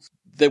 And then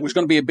there was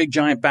going to be a big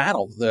giant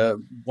battle.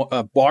 The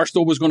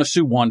Barstool was going to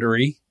sue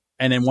Wondery,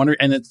 and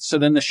then so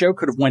then the show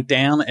could have went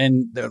down,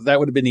 and that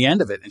would have been the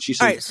end of it. And she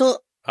said, all right, so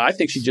I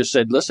think she just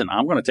said, listen,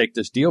 I'm going to take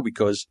this deal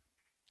because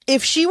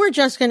if she were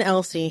Jessica and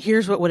Elsie,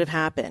 here's what would have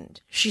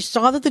happened. She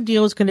saw that the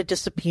deal was going to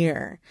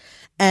disappear,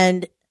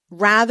 and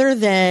rather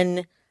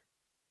than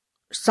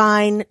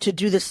sign to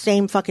do the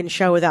same fucking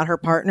show without her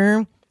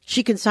partner,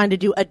 she can sign to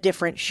do a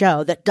different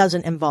show that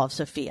doesn't involve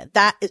Sophia.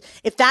 That is,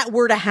 if that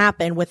were to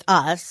happen with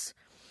us,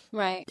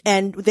 right,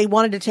 and they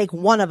wanted to take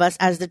one of us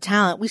as the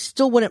talent, we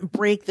still wouldn't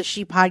break the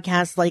She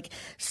Podcast like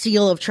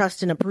seal of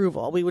trust and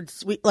approval. We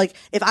like,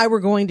 if I were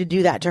going to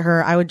do that to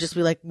her, I would just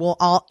be like,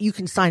 well, you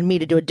can sign me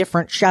to do a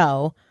different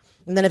show.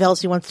 And then if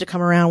Elsie wants to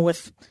come around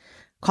with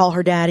Call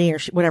Her Daddy or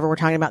whatever we're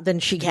talking about, then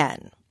she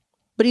can.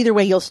 But either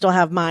way, you'll still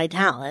have my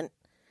talent.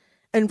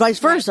 And vice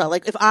versa.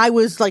 Like if I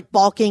was like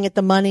balking at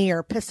the money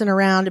or pissing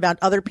around about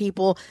other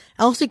people,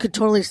 Elsie could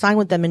totally sign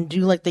with them and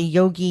do like the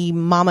Yogi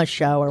Mama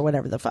show or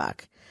whatever the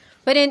fuck.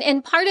 But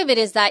and part of it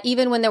is that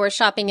even when they were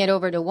shopping it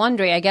over to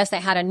Wondery, I guess they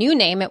had a new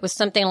name. It was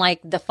something like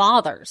The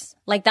Fathers.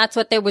 Like that's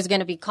what they was going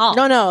to be called.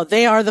 No,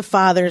 they are The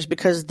Fathers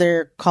because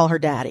they're Call Her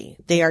Daddy.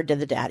 They are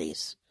the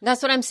daddies.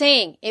 That's what I'm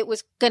saying. It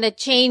was going to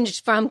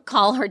change from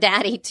Call Her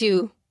Daddy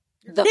to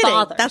The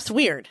Fathers. That's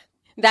weird.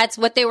 That's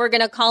what they were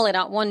going to call it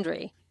at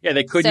Wondery. Yeah,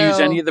 they couldn't use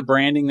any of the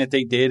branding that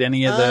they did,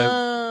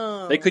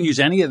 they couldn't use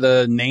any of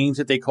the names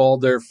that they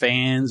called their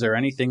fans or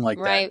anything like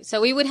that. Right.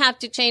 So we would have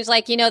to change,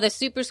 like, you know, the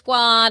Super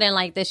Squad and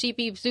like the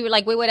Sheepy Super,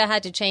 like we would have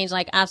had to change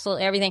like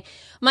absolutely everything.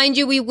 Mind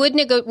you, we would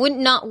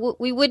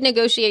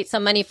negotiate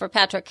some money for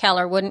Patrick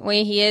Keller, wouldn't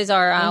we? He is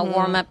our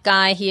warm-up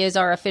guy. He is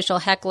our official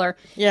heckler.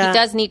 Yeah. He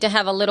does need to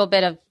have a little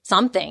bit of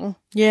something.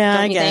 Yeah,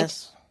 I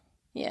guess.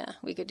 Think? Yeah,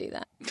 we could do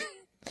that.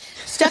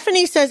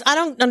 Stephanie says, I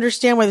don't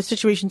understand why the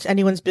situation's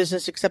anyone's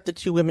business except the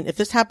two women. If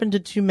this happened to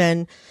two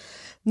men,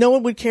 no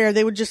one would care.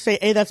 They would just say,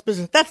 hey, that's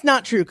business. That's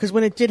not true. Because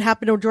when it did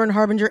happen to Jordan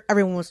Harbinger,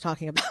 everyone was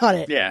talking about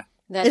it. Yeah.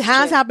 It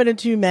has happened to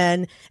two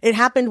men. It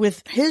happened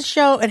with his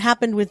show. It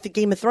happened with the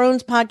Game of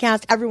Thrones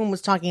podcast. Everyone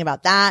was talking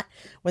about that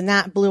when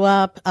that blew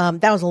up.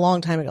 That was a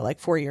long time ago, like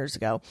 4 years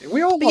ago.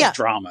 We all love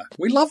drama.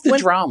 We love the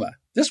drama.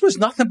 This was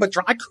nothing but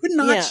drama. I could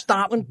not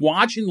stop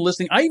watching,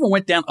 listening. I even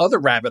went down other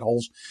rabbit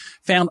holes,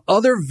 found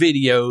other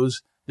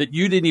videos that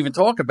you didn't even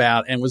talk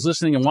about and was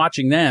listening and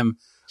watching them.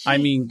 I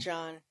mean,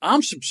 John,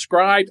 I'm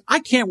subscribed. I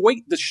can't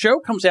wait. The show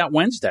comes out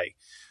Wednesday.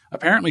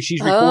 Apparently she's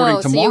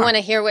recording tomorrow. So you want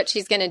to hear what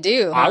she's going to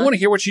do, huh? I want to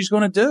hear what she's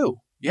going to do.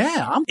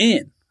 Yeah, I'm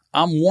in.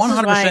 I'm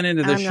 100%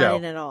 into this show. I'm not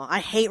in at all. I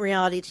hate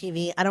reality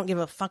TV. I don't give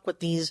a fuck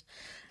what these,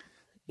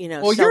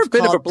 you're a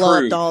bit of a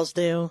blood dolls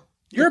do.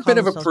 You're a bit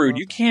of a prude.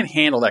 You can't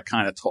handle that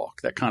kind of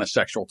talk, that kind of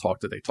sexual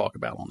talk that they talk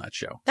about on that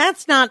show.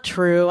 That's not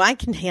true. I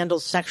can handle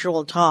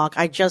sexual talk.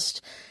 I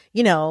just,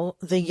 the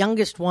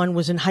youngest one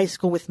was in high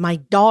school with my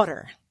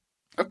daughter.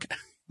 Okay.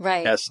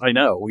 Right. Yes, I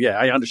know. Yeah,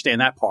 I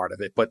understand that part of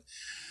it. But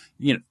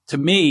to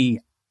me,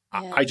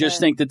 I just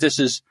think that this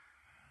is,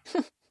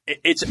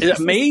 it's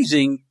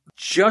amazing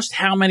just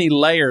how many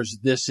layers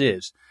this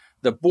is.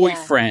 The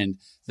boyfriend,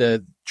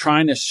 the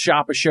trying to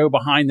shop a show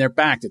behind their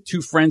back. The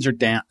two friends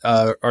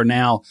are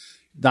now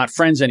not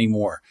friends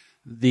anymore.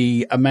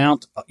 The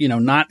amount,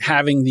 not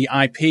having the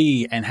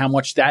IP and how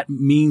much that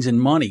means in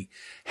money,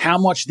 how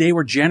much they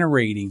were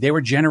generating. They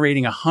were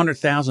generating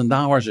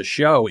 $100,000 a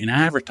show in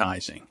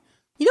advertising.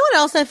 You know what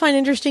else I find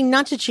interesting?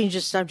 Not to change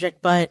the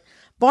subject, but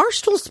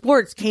Barstool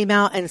Sports came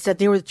out and said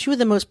they were two of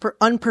the most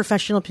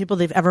unprofessional people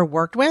they've ever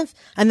worked with,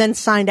 and then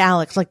signed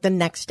Alex like the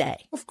next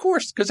day. Of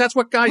course, because that's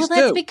what guys do.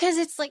 Well, that's because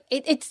it's like,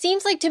 it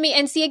seems like to me,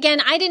 and see,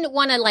 again, I didn't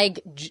want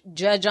to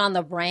judge on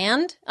the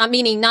brand,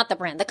 meaning not the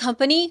brand, the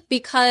company,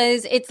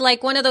 because it's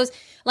like one of those,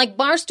 like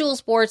Barstool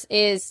Sports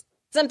is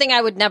something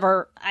I've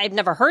never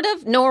heard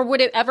of, nor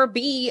would it ever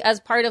be as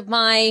part of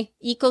my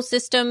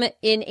ecosystem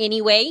in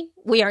any way.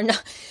 We are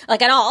not,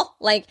 like, at all.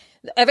 Like,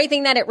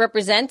 everything that it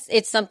represents,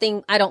 it's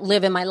something I don't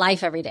live in my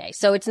life every day.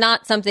 So it's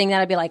not something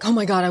that I'd be like, oh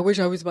my God, I wish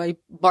I was by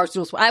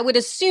Barstool Sports. I would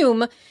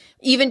assume,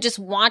 even just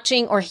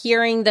watching or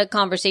hearing the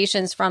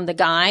conversations from the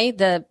guy,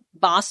 the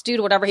boss dude,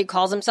 whatever he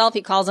calls himself,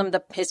 he calls him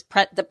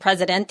the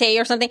presidente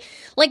or something.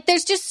 Like,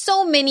 there's just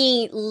so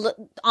many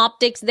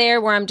optics there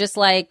where I'm just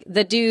like,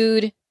 the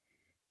dude,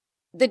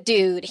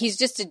 he's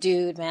just a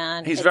dude,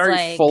 man. He's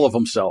very full of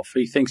himself.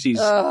 He thinks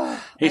he's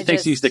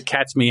he's the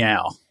cat's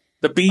meow,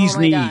 the bee's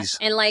knees.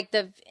 God.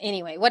 And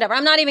anyway, whatever.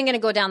 I'm not even going to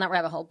go down that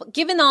rabbit hole. But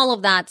given all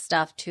of that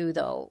stuff too,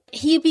 though,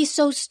 he'd be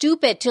so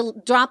stupid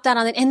to drop that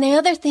on it. And the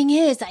other thing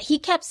is that he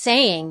kept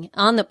saying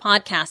on the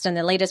podcast, on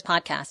the latest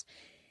podcast,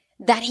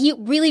 that he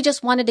really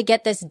just wanted to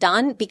get this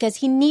done because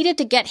he needed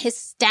to get his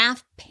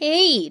staff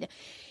paid.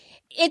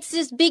 It's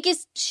his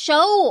biggest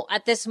show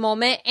at this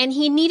moment, and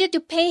he needed to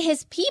pay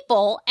his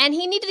people, and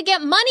he needed to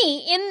get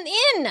money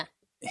in.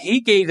 He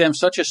gave them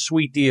such a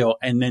sweet deal,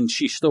 and then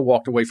she still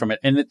walked away from it.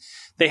 And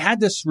they had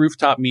this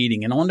rooftop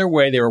meeting, and on their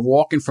way, they were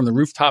walking from the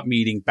rooftop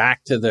meeting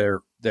back to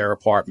their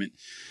apartment.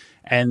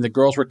 And the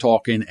girls were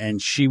talking,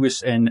 and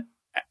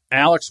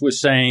Alex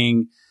was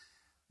saying,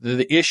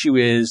 the issue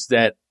is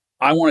that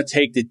I want to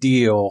take the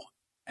deal,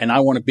 and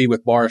I want to be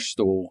with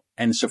Barstool.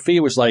 And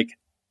Sophia was like,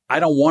 I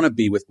don't want to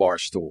be with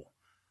Barstool.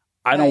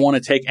 I don't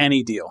want to take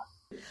any deal.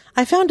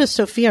 I found a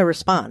Sophia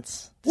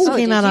response. This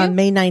came out on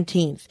May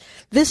 19th.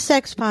 This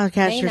sex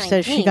podcaster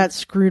says she got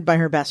screwed by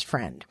her best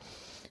friend.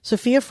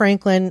 Sophia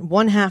Franklin,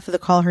 one half of the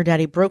Call Her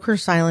Daddy, broke her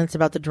silence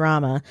about the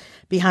drama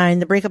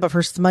behind the breakup of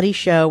her smutty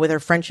show with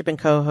her friendship and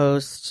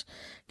co-host,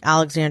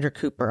 Alexandra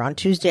Cooper. On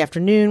Tuesday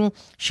afternoon,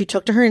 she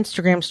took to her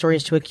Instagram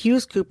stories to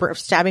accuse Cooper of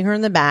stabbing her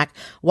in the back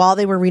while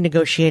they were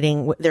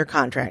renegotiating their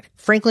contract.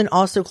 Franklin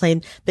also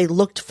claimed they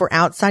looked for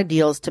outside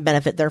deals to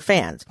benefit their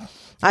fans.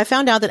 I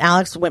found out that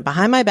Alex went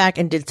behind my back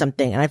and did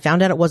something, and I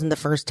found out it wasn't the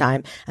first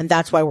time, and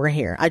that's why we're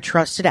here. I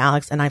trusted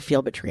Alex, and I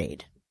feel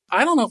betrayed.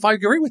 I don't know if I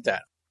agree with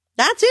that.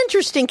 That's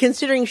interesting,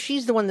 considering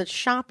she's the one that's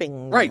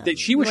shopping. Right, that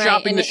she was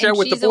shopping the show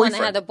with the boyfriend. She's the one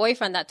that had the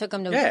boyfriend that took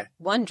him to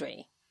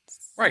Wondery.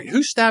 Right,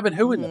 who's stabbing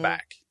who in the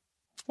back?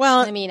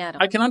 Well,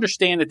 I can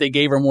understand that they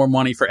gave her more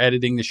money for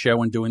editing the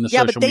show and doing the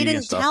social media stuff. Yeah, but they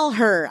didn't tell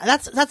her.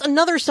 That's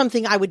another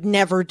something I would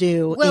never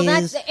do. Well,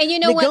 and you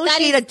know what?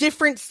 Negotiate a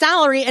different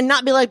salary and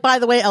not be like, by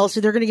the way, Elsie,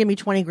 they're going to give me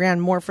 $20,000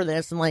 more for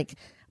this, and like,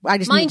 I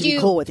just need to be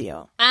cool with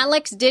you.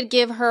 Alex did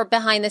give her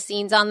behind the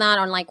scenes on that,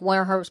 on like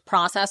where her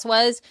process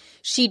was.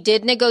 She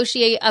did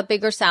negotiate a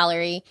bigger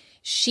salary.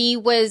 She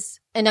was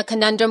in a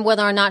conundrum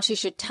whether or not she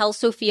should tell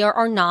Sophia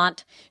or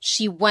not.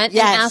 She went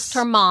and asked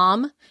her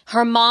mom.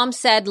 Her mom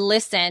said,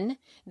 listen,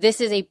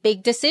 this is a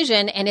big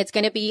decision, and it's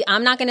going to be,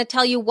 I'm not going to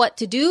tell you what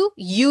to do.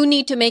 You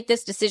need to make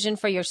this decision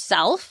for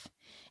yourself.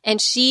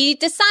 And she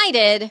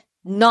decided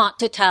not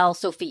to tell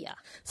Sophia.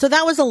 So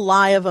that was a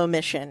lie of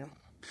omission.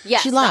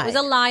 Yes, she lied. That was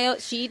a lie.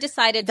 She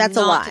decided not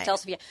to tell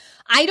Sophia.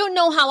 I don't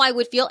know how I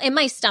would feel in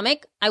my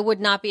stomach. I would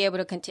not be able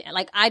to continue.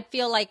 Like, I'd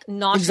feel like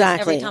nauseous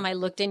every time I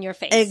looked in your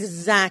face.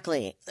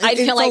 Exactly. I'd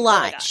feel like a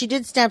lie. She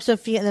did stab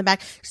Sophia in the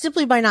back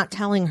simply by not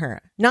telling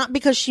her. Not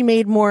because she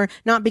made more,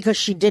 not because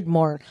she did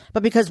more,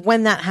 but because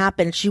when that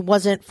happened, she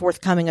wasn't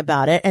forthcoming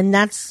about it. And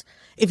that's,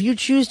 if you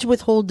choose to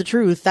withhold the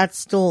truth, that's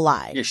still a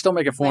lie. You're still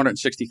making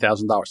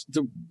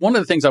 $460,000. One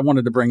of the things I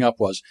wanted to bring up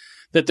was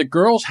that the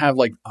girls have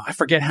like, I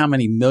forget how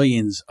many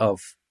millions of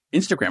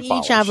Instagram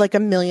followers. Each have like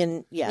 1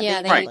 million.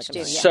 Yeah, they each do.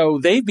 Yeah. So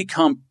they've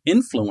become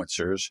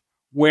influencers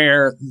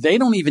where they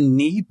don't even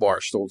need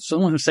Barstool.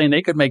 Someone was saying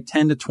they could make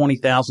 $10,000 to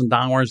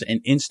 $20,000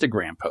 an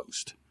Instagram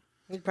post.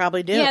 You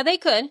probably do. Yeah, they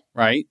could.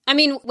 Right. I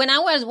mean, when I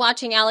was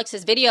watching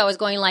Alex's video, I was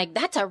going like,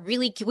 that's a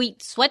really cute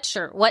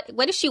sweatshirt.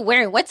 What is she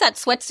wearing? What's that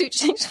sweatsuit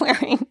she's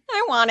wearing?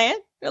 I want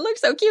it. It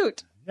looks so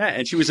cute. Yeah,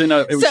 and she was in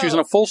a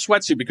full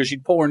sweatsuit because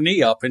she'd pull her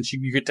knee up, and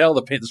you could tell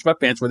the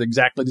sweatpants were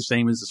exactly the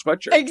same as the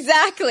sweatshirt.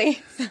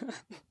 Exactly.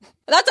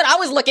 That's what I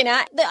was looking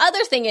at. The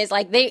other thing is,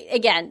 like,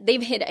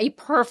 they've hit a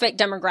perfect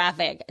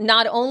demographic.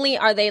 Not only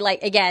are they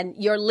like, again,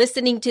 you're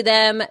listening to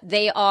them,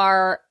 they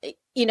are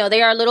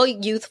they are a little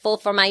youthful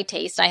for my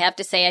taste. I have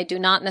to say, I do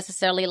not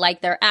necessarily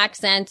like their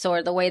accents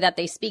or the way that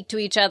they speak to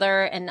each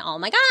other. And oh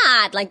my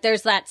God, like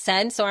there's that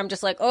sense. So I'm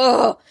just like,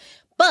 oh,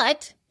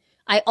 but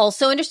I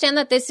also understand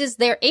that this is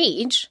their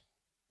age.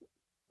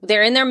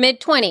 They're in their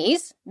mid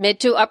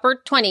to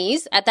upper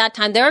 20s. At that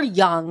time, they're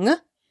young.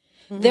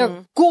 Mm-hmm.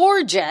 They're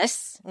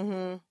gorgeous.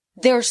 Mm-hmm.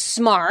 They're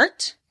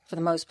smart for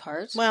the most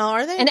part. Well,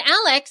 are they? And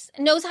Alex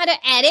knows how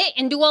to edit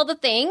and do all the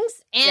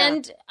things.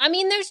 And I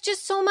mean, there's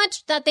just so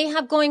much that they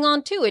have going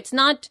on too. It's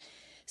not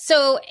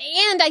so,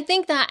 and I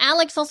think that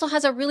Alex also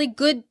has a really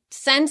good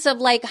sense of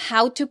like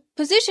how to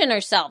position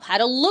herself, how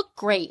to look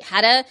great,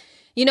 how to,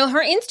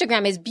 her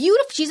Instagram is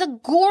beautiful. She's a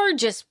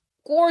gorgeous,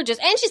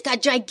 and she's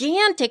got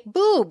gigantic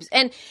boobs.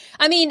 And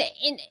I mean,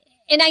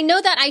 and I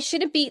know that I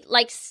shouldn't be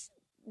like,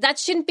 that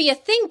shouldn't be a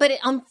thing, but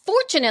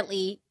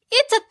unfortunately,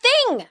 it's a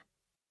thing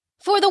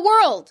for the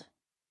world.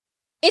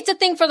 It's a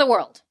thing for the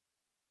world.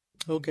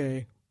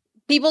 Okay.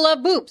 People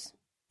love boobs.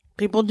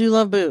 People do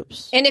love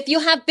boobs. And if you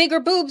have bigger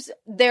boobs,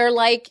 they're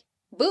like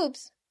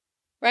boobs,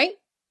 right?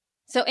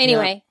 So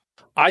anyway.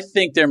 Yeah. I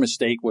think their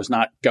mistake was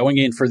not going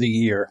in for the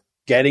year,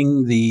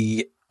 getting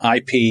the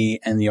IP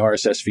and the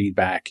RSS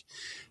feedback,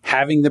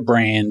 having the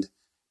brand,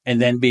 and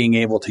then being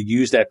able to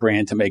use that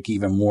brand to make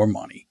even more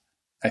money.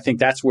 I think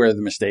that's where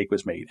the mistake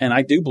was made. And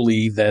I do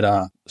believe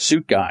that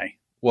Suit Guy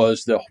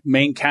was the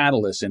main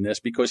catalyst in this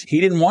because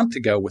he didn't want to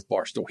go with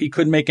Barstool. He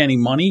couldn't make any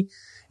money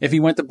if he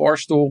went to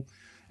Barstool.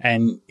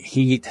 And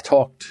he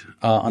talked,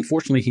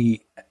 unfortunately,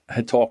 he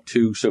had talked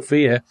to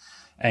Sophia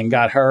and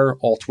got her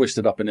all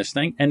twisted up in this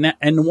thing. And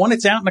the one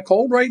that's out in the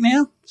cold right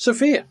now,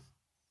 Sophia,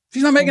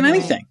 she's not making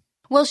anything.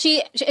 Well,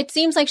 it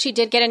seems like she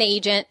did get an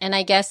agent, and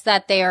I guess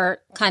that they're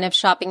kind of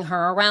shopping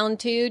her around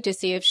too to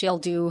see if she'll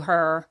do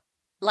her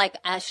like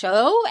a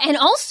show. And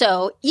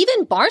also,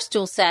 even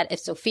Barstool said if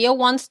Sophia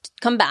wants to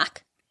come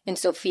back and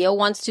Sophia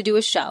wants to do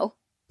a show,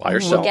 by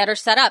herself, we'll get her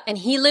set up. And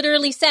he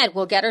literally said,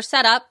 we'll get her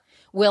set up.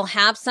 We'll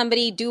have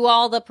somebody do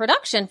all the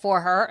production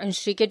for her, and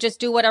she could just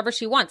do whatever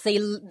she wants.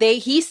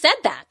 He said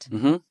that.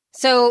 Mm-hmm.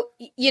 So,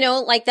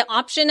 like the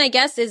option, I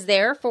guess, is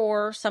there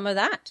for some of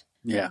that.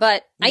 Yeah.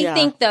 But I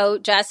think, though,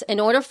 Jess, in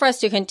order for us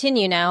to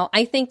continue now,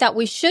 I think that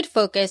we should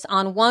focus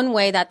on one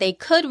way that they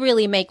could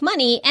really make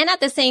money. And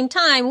at the same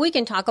time, we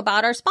can talk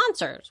about our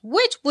sponsors,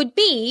 which would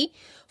be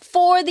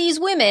for these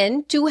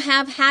women to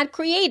have had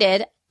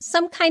created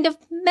some kind of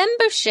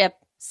membership,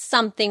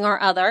 something or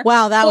other.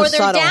 Wow, that was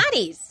subtle. For their subtle.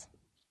 Daddies.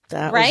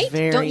 That right? was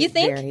very, don't you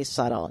think? Very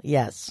subtle.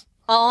 Yes.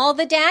 All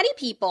the daddy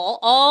people,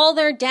 all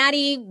their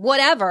daddy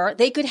whatever,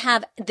 they could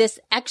have this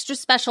extra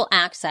special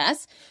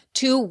access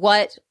to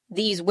what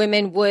these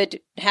women would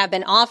have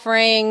been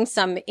offering,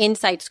 some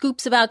inside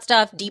scoops about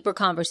stuff, deeper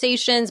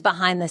conversations,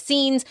 behind the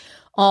scenes,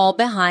 all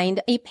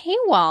behind a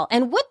paywall.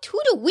 And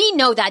who do we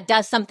know that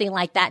does something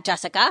like that,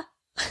 Jessica?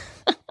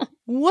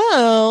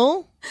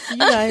 Well, you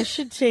guys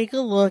should take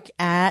a look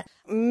at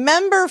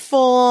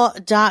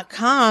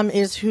Memberful.com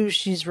is who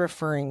she's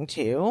referring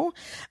to.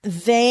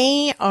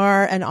 They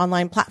are an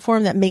online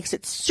platform that makes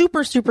it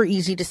super, super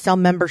easy to sell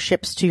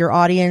memberships to your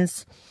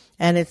audience.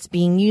 And it's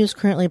being used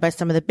currently by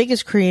some of the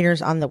biggest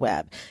creators on the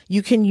web.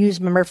 You can use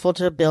Memberful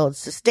to build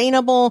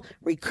sustainable,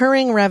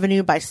 recurring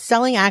revenue by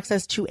selling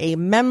access to a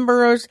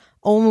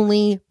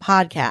members-only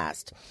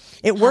podcast.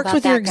 It works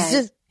with your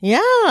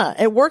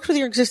it works with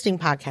your existing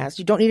podcast.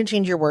 You don't need to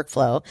change your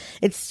workflow.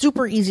 It's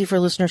super easy for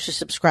listeners to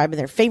subscribe to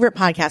their favorite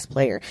podcast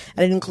player,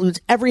 and it includes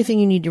everything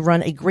you need to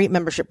run a great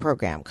membership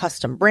program: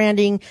 custom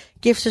branding,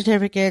 gift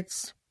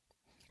certificates,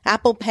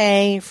 Apple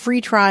Pay,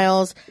 free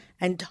trials,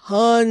 and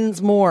tons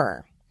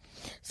more.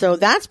 So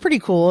that's pretty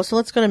cool. So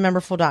let's go to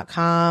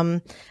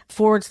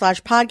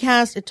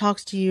memberful.com/podcast. It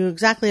talks to you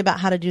exactly about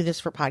how to do this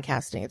for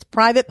podcasting. It's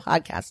private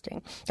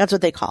podcasting. That's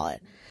what they call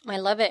it. I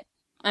love it.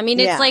 I mean,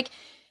 it's like,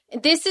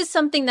 this is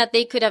something that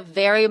they could have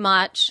very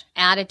much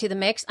added to the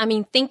mix. I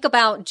mean, think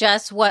about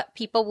just what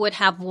people would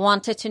have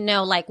wanted to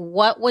know, like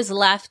what was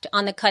left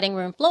on the cutting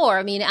room floor.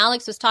 I mean,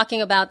 Alex was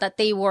talking about that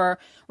they were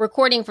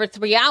recording for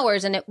 3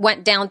 hours and it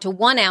went down to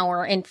 1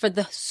 hour. And for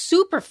the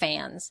super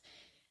fans,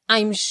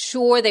 I'm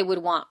sure they would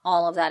want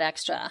all of that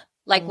extra,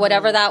 like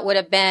whatever that would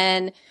have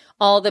been,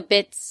 all the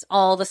bits,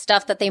 all the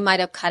stuff that they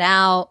might have cut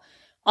out.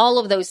 All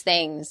of those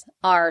things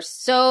are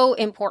so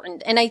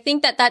important. And I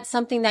think that that's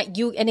something that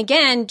and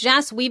again,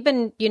 Jess, we've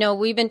been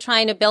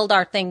trying to build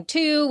our thing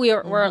too.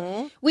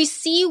 We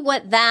see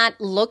what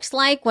that looks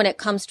like when it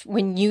comes to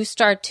when you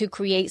start to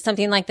create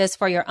something like this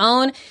for your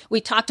own.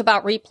 We talked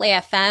about Replay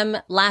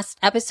FM last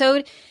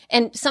episode,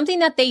 and something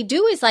that they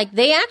do is like,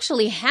 they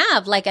actually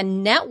have like a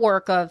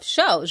network of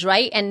shows,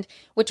 right? And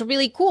what's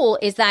really cool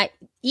is that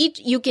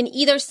you can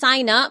either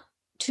sign up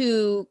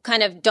to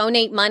kind of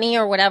donate money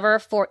or whatever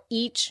for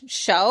each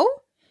show,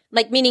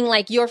 like meaning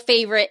like your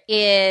favorite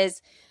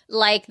is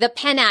like the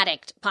Pen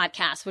Addict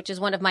podcast, which is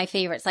one of my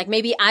favorites. Like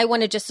maybe I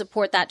want to just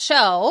support that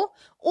show,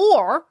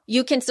 or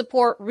you can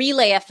support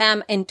Relay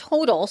FM in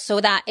total so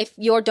that if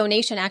your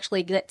donation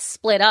actually gets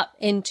split up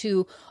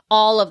into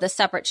all of the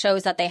separate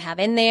shows that they have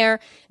in there,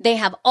 they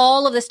have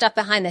all of the stuff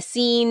behind the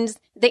scenes.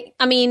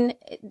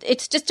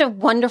 It's just a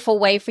wonderful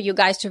way for you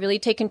guys to really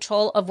take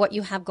control of what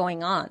you have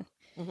going on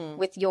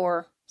with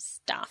your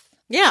stuff.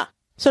 Yeah.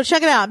 So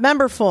check it out.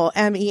 Memberful,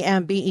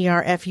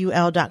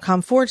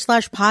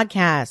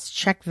 memberful.com/podcast.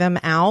 Check them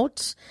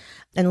out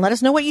and let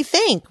us know what you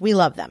think. We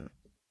love them.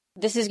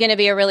 This is going to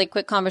be a really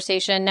quick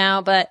conversation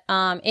now, but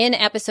in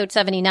episode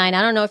 79,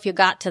 I don't know if you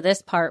got to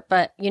this part,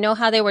 but you know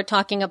how they were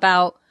talking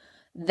about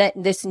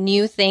this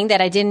new thing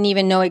that I didn't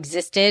even know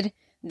existed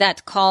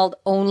that's called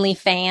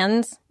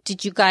OnlyFans?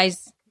 Did you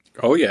guys?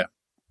 Oh, yeah.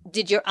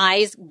 Did your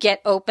eyes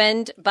get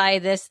opened by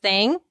this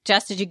thing?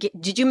 Jess,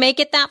 did you make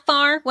it that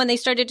far when they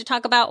started to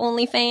talk about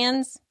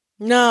OnlyFans?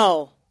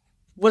 No.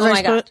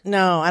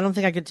 No, I don't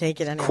think I could take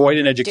it anymore. Quite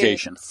an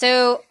education. Dude,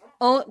 so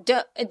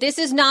this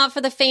is not for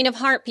the faint of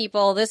heart,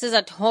 people. This is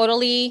I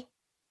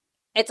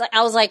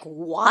was like,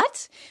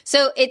 what?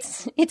 So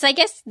it's I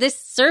guess this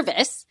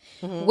service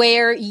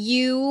where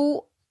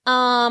you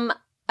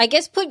I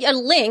guess put a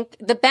link.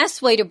 The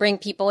best way to bring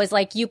people is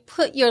like you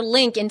put your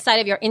link inside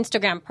of your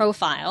Instagram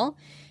profile.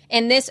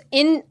 And this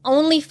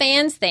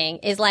OnlyFans thing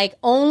is like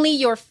only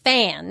your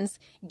fans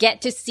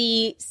get to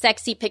see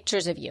sexy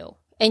pictures of you.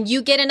 And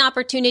you get an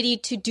opportunity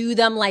to do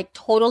them like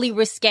totally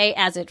risque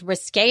as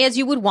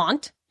you would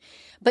want.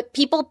 But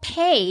people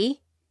pay,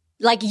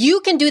 like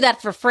you can do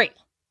that for free.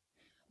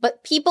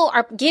 But people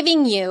are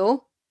giving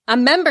you a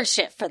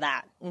membership for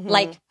that.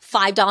 Like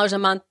 $5 a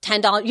month,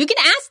 $10. You can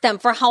ask them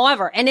for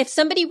however. And if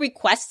somebody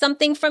requests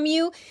something from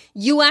you,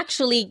 you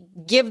actually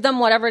give them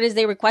whatever it is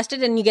they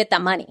requested and you get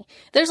that money.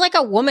 There's like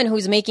a woman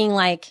who's making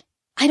like,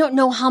 I don't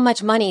know how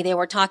much money they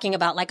were talking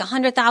about, like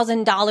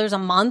 $100,000 a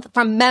month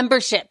from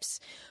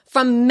memberships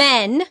from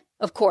men,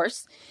 of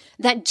course,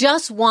 that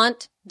just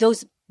want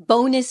those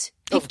bonus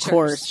pictures. Of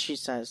course, she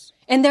says.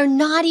 And they're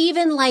not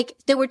even like,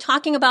 they were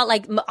talking about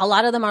like, a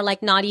lot of them are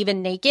like not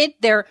even naked.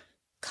 They're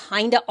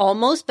kind of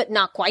almost, but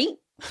not quite.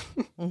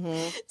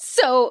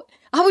 So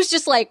I was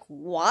just like,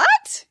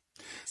 what?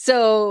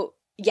 So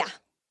yeah,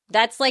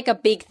 that's like a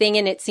big thing.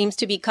 And it seems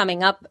to be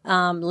coming up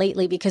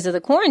lately because of the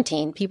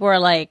quarantine. People are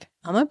like,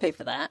 I'm going to pay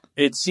for that.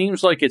 It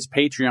seems like it's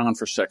Patreon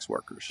for sex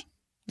workers.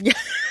 Yeah.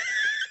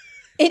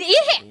 It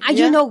is. Yeah.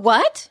 You know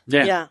what?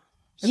 Yeah.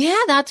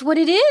 Yeah, that's what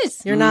it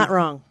is. You're not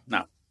wrong.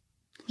 No.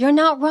 You're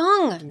not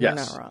wrong. Yes. You're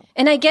not wrong.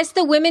 And I guess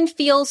the women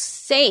feel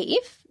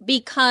safe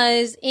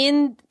because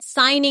in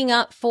signing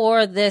up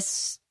for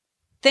this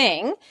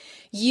thing,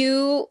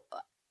 it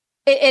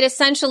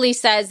essentially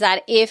says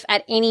that if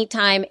at any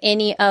time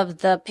any of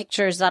the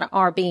pictures that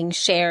are being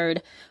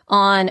shared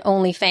on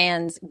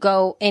OnlyFans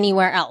go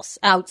anywhere else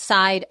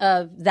outside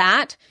of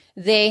that,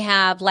 they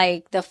have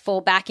like the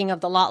full backing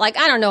of the law. Like,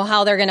 I don't know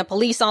how they're going to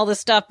police all this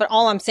stuff, but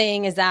all I'm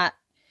saying is that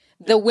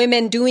the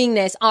women doing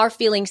this are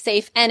feeling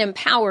safe and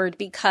empowered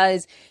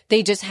because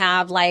they just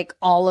have like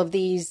all of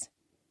these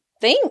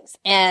things.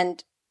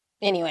 And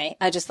anyway,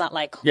 I just thought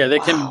like, yeah,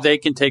 wow. they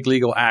can take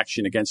legal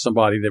action against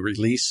somebody that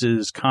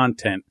releases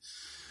content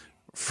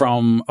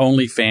from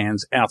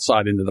OnlyFans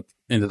outside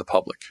into the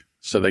public.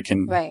 So they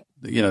can,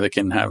 they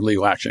can have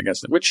legal action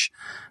against it, which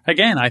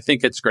again, I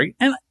think it's great.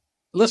 And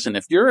listen,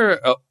 if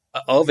you're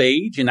of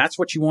age and that's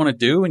what you want to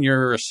do and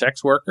you're a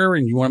sex worker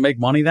and you want to make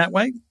money that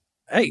way,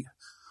 hey,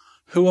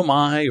 who am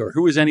I or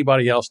who is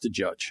anybody else to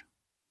judge?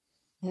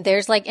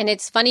 There's like, and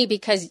it's funny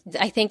because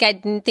I think I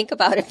didn't think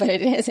about it, but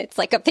it is. It's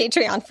like a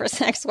Patreon for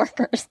sex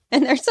workers.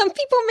 And there's some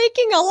people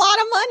making a lot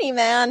of money,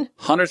 man.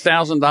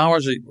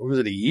 $100,000, was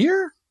it a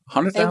year?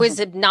 100,000? It was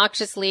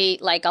obnoxiously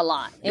like a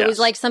lot. It was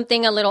like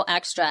something a little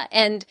extra.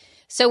 And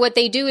so what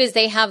they do is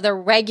they have the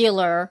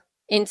regular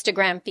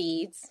Instagram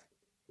feeds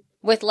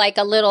with like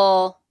a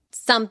little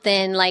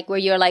something like where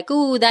you're like,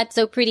 ooh, that's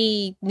so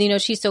pretty. You know,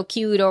 she's so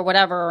cute or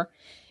whatever.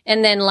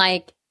 And then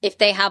like, if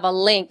they have a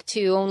link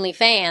to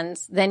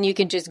OnlyFans, then you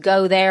can just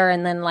go there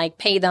and then like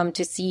pay them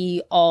to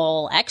see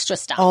all extra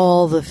stuff.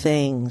 All the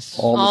things.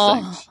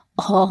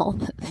 All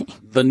the things.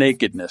 The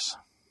nakedness.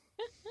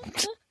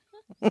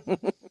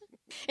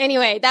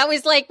 Anyway, that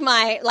was like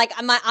I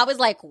was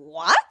like,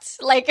 what?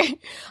 Like,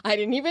 I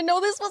didn't even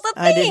know this was a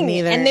thing. I didn't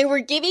either.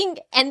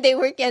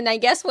 And I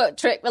guess what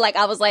trick, like,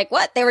 I was like,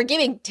 what? They were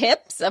giving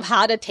tips of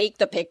how to take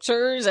the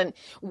pictures and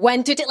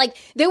when to like,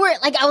 they were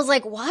like, I was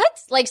like,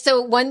 what? Like,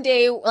 so one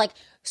day, like,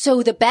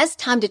 so the best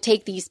time to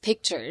take these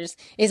pictures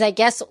is, I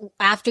guess,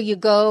 after you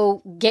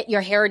go get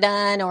your hair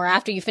done or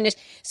after you finish.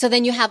 So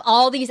then you have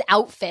all these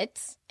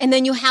outfits and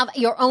then you have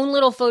your own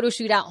little photo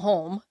shoot at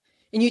home.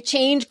 And you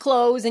change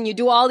clothes and you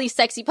do all these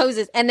sexy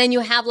poses. And then you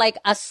have like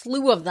a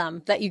slew of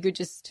them that you could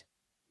just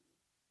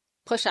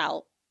push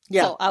out.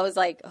 Yeah. So I was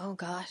like, oh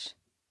gosh,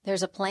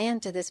 there's a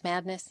plan to this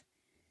madness.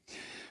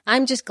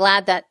 I'm just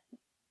glad that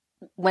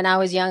when I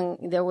was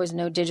young, there was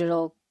no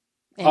digital.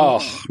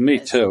 Oh, me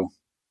too.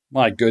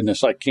 My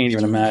goodness. I can't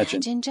even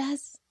imagine.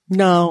 Jess?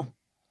 No.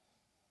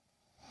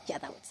 Yeah,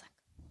 that would suck.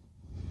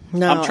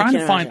 No, I'm trying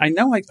to find. Imagine.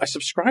 I know I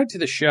subscribed to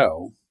the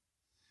show,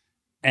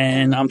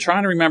 and I'm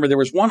trying to remember. There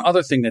was one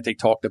other thing that they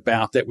talked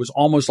about that was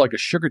almost like a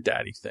sugar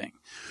daddy thing,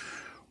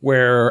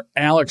 where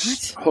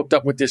Alex hooked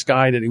up with this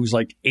guy that he was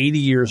like 80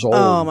 years old.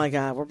 Oh my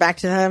God, we're back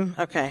to him.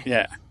 Okay,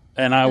 yeah,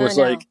 and I was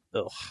like,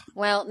 ugh.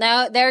 Well,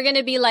 now they're going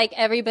to be like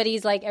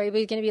everybody's going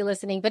to be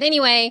listening. But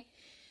anyway,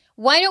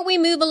 why don't we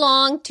move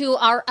along to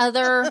our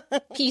other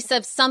piece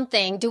of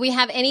something? Do we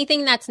have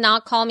anything that's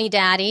not Call Me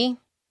Daddy?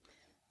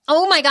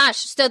 Oh my gosh.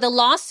 So the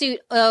lawsuit,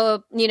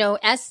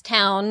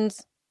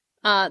 S-Towns,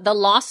 the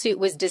lawsuit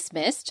was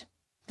dismissed.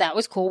 That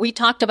was cool. We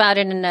talked about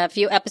it in a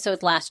few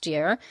episodes last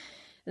year,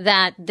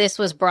 that this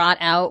was brought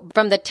out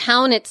from the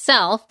town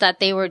itself, that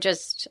they were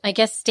just, I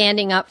guess,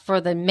 standing up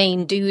for the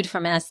main dude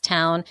from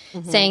S-Town,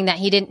 saying that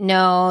he didn't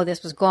know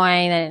this was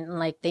going, and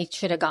like they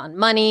should have gotten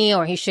money,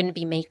 or he shouldn't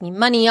be making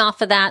money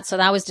off of that. So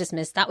that was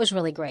dismissed. That was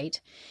really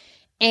great.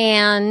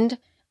 And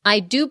I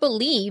do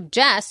believe,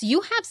 Jess,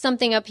 you have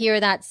something up here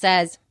that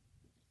says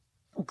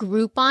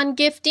Groupon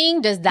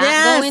gifting. Does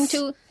that go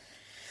into?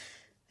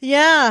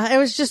 Yeah, it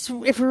was just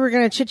if we were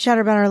going to chit chat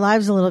about our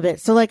lives a little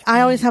bit. So like I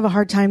always have a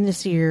hard time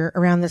this year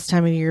around this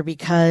time of year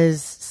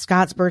because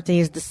Scott's birthday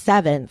is the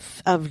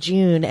 7th of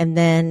June, and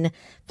then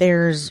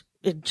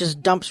it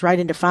just dumps right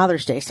into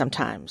Father's Day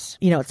sometimes.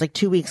 It's like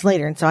 2 weeks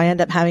later. And so I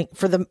end up having,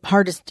 for the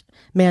hardest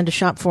man to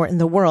shop for in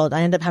the world,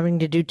 I end up having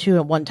to do 2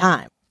 at one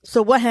time.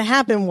 So what had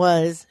happened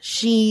was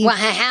she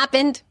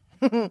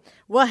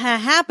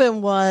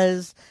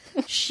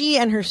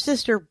and her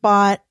sister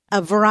bought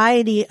a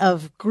variety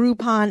of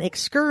Groupon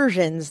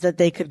excursions that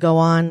they could go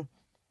on.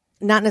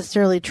 Not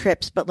necessarily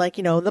trips, but like,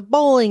 the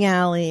bowling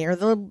alley or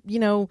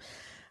the,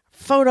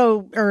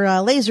 photo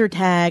or laser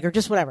tag or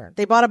just whatever.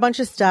 They bought a bunch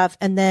of stuff,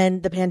 and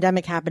then the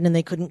pandemic happened and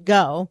they couldn't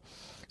go.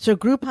 So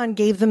Groupon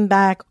gave them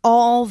back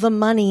all the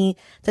money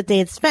that they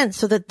had spent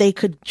so that they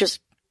could just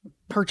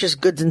purchase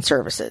goods and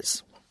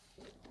services.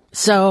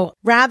 So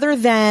rather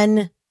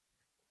than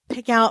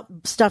pick out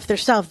stuff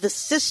themselves, the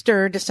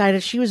sister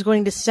decided she was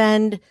going to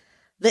send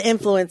the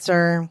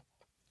influencer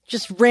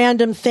just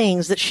random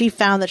things that she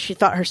found that she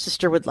thought her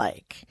sister would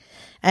like.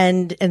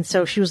 And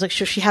so she was like,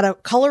 she had a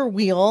color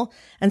wheel.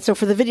 And so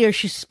for the video,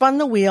 she spun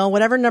the wheel,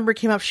 whatever number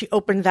came up, she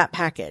opened that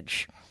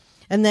package.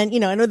 And then,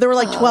 and there were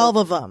like 12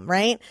 of them,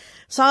 right?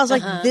 So I was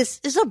like,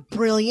 this is a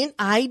brilliant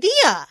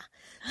idea.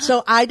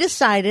 So I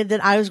decided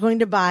that I was going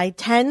to buy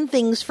 10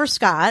 things for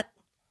Scott.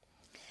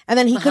 And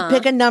then he could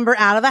pick a number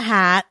out of a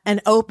hat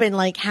and open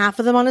like half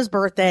of them on his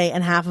birthday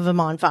and half of them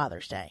on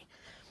Father's Day.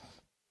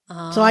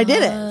 So I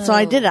did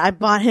it. I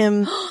bought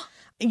him,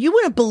 you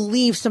wouldn't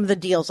believe some of the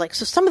deals. Like,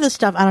 so some of the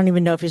stuff I don't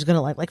even know if he's going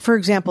to like. Like, for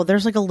example,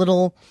 there's like a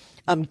little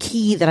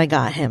key that I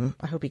got him.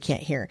 I hope he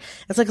can't hear.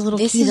 It's like a little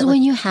key. This is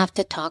when you have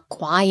to talk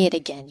quiet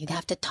again. You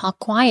have to talk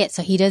quiet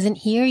so he doesn't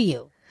hear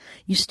you.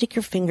 You stick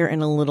your finger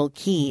in a little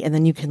key, and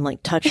then you can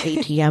like touch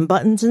ATM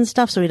buttons and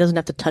stuff, so he doesn't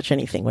have to touch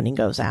anything when he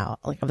goes out,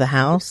 like of the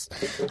house.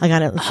 I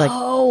got it. It's like,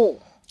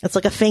 it's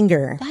like a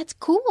finger. That's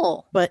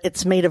cool. But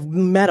it's made of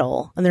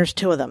metal, and there's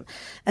 2 of them.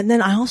 And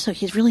then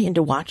he's really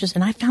into watches,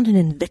 and I found an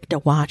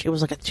Invicta watch. It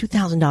was like a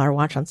 $2,000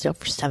 watch on sale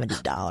for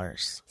 $70.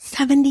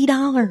 $70.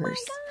 Oh my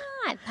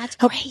God. That's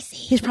crazy.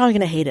 He's probably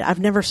going to hate it. I've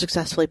never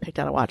successfully picked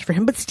out a watch for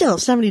him, but still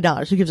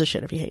 $70. Who gives a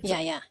shit if he hates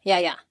it?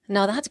 Yeah.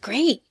 No, that's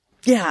great.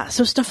 Yeah,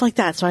 so stuff like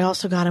that. So I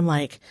also got him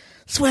like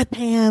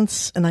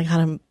sweatpants, and I got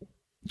him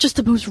just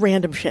the most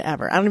random shit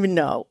ever. I don't even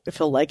know if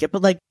he'll like it,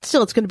 but like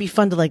still it's going to be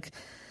fun to like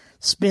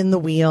spin the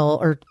wheel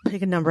or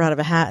pick a number out of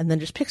a hat and then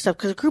just pick stuff.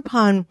 Because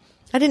Groupon,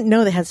 I didn't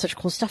know they had such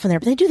cool stuff in there,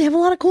 but they do. They have a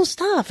lot of cool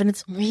stuff, and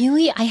it's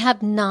really, I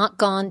have not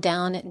gone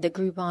down the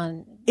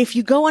Groupon. If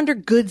you go under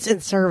goods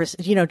and service,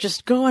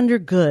 just go under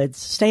goods.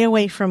 Stay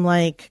away from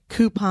like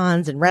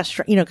coupons and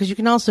restaurant, because you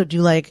can also do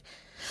like.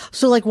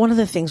 So like one of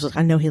the things was,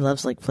 I know he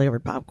loves like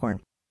flavored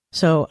popcorn.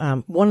 So,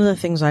 one of the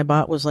things I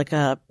bought was like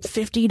a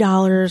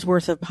 $50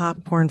 worth of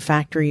Popcorn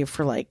Factory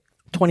for like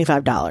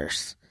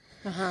 $25.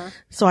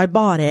 So I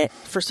bought it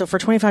for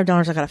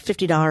 $25, I got a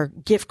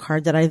 $50 gift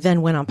card that I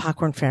then went on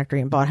Popcorn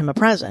Factory and bought him a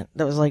present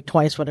that was like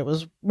twice what it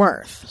was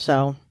worth.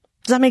 So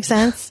does that make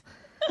sense?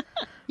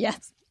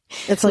 Yes.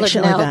 It's like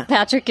shit like that.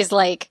 Patrick is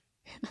like,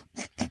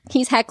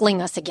 he's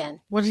heckling us again.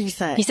 What did he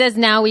say? He says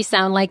now we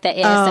sound like the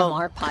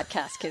ASMR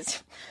podcast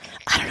because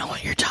I don't know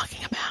what you're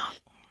talking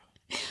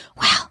about.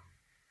 Well,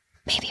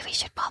 maybe we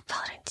should pop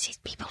out and see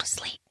people to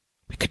sleep.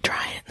 We could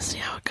try it and see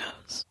how it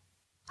goes.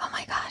 Oh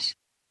my gosh.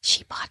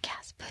 She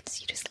podcast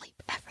puts you to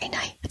sleep every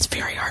night. It's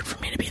very hard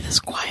for me to be this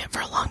quiet for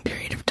a long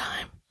period of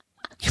time.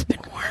 You've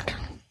been warned.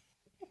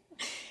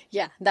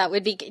 Yeah, that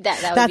would be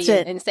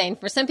insane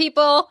for some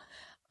people.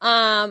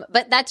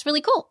 But that's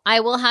really cool. I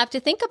will have to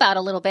think about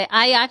a little bit.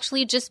 I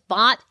actually just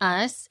bought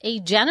us a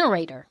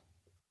generator.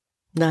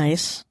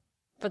 Nice.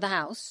 For the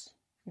house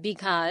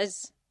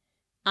because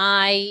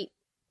I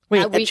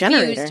a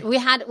generator. We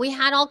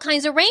had all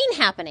kinds of rain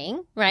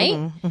happening,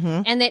 right?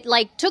 And it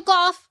like took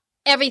off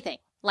everything.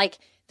 Like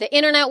the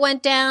internet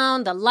went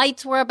down, the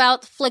lights were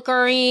about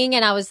flickering,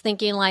 and I was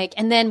thinking like,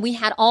 and then we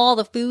had all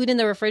the food in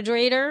the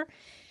refrigerator.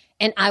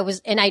 And I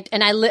was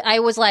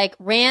like,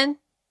 Ran,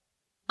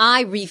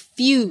 I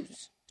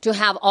refuse to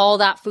have all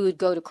that food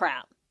go to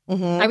crap.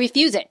 I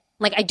refuse it.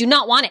 Like, I do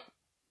not want it.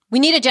 We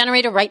need a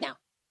generator right now.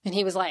 And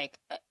he was like,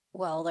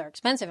 well, they're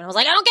expensive. And I was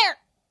like, I don't care.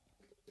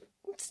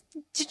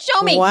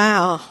 Show me.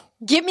 Wow.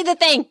 Give me the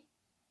thing.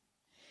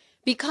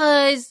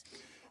 Because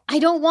I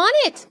don't want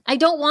it. I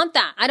don't want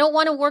that. I don't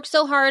want to work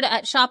so hard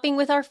at shopping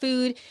with our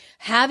food,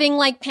 having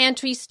like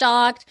pantry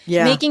stocked,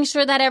 making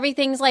sure that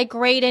everything's like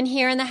great in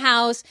here in the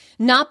house,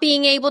 not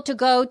being able to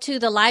go to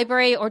the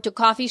library or to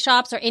coffee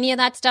shops or any of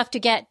that stuff to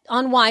get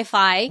on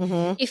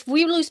Wi-Fi. If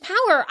we lose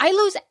power, I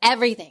lose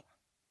everything.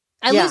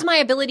 I lose my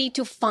ability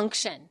to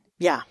function.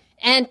 Yeah.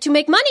 And to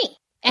make money.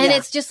 And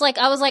it's just like,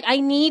 I was like, I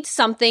need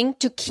something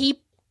to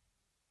keep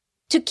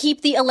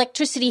the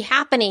electricity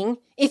happening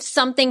if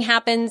something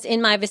happens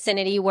in my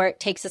vicinity where it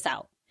takes us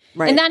out.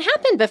 Right. And that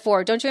happened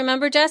before. Don't you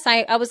remember, Jess?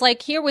 I was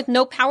like here with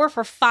no power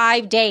for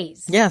 5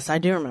 days. Yes, I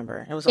do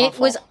remember. It was awful. It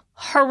was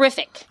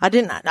horrific. I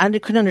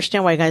couldn't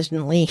understand why you guys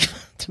didn't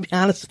leave, to be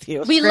honest with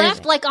you. We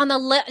left like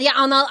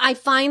I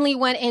finally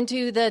went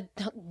into the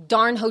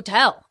darn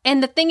hotel.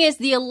 And the thing is,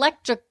 the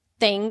electric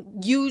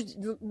thing,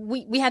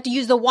 we had to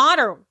use the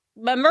water.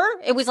 Remember?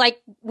 It was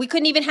like, we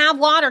couldn't even have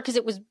water because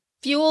it was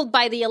fueled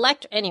by the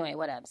electric. Anyway,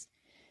 whatevs.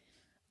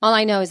 All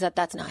I know is that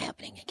that's not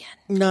happening again.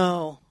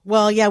 No.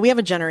 Well, yeah, we have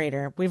a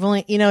generator. We've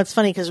only, it's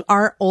funny because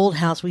our old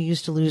house, we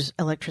used to lose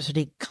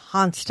electricity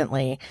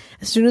constantly.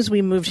 As soon as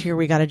we moved here,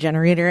 we got a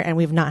generator and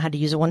we've not had to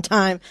use it one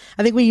time.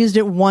 I think we used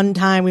it one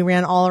time. We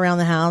ran all around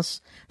the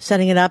house,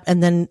 setting it up,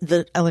 and then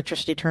the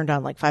electricity turned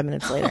on like 5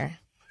 minutes later.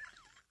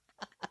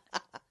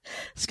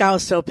 Scott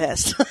was so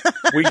pissed.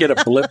 We get a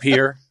blip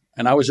here.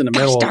 And I was in the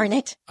middle. Darn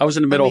it. I was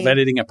in the middle of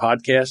editing a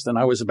podcast, and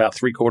I was about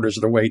 3/4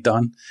 of the way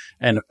done,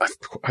 and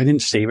I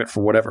didn't save it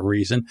for whatever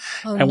reason.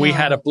 We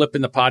had a blip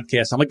in the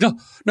podcast. I'm like, no.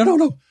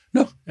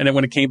 And then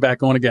when it came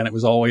back on again, it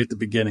was all the way at the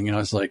beginning, and I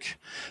was like,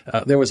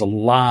 there was a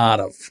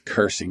lot of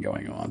cursing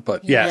going on.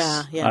 But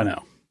yes, I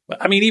know.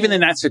 But, I mean, even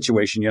in that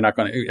situation, you're not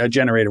going to. A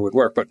generator would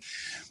work, but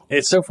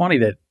it's so funny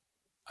that.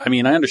 I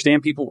mean, I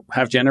understand people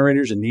have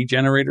generators and need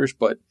generators,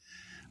 but.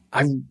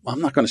 I'm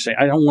not going to say,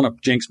 I don't want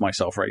to jinx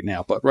myself right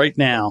now, but right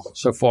now,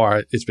 so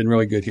far, it's been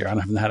really good here. I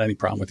haven't had any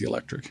problem with the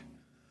electric.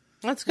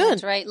 That's good.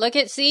 That's right. Look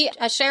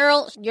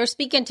Cheryl, you're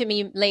speaking to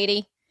me,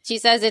 lady. She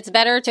says it's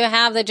better to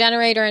have the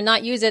generator and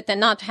not use it than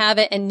not to have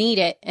it and need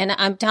it. And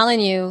I'm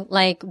telling you,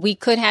 like, we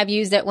could have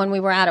used it when we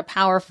were out of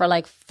power for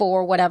like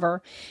 4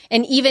 whatever.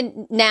 And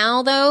even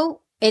now,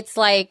 though, it's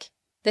like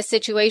the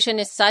situation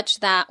is such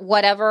that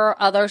whatever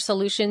other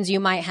solutions you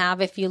might have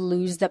if you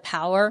lose the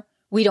power,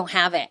 we don't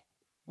have it.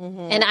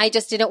 And I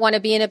just didn't want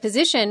to be in a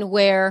position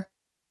where,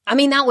 I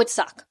mean, that would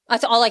suck.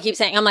 That's all I keep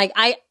saying. I'm like,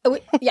 I'm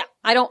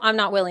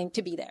not willing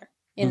to be there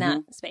in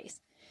that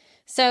space.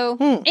 So,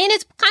 and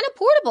it's kind of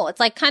portable. It's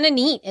like kind of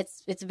neat.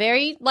 It's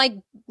very like,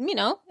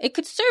 it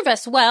could serve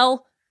us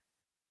well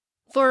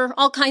for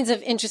all kinds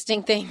of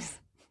interesting things.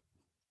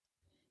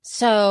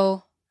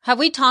 So have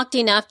we talked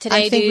enough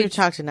today? I think we've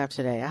talked enough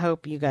today. I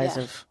hope you guys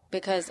have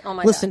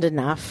listened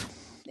enough.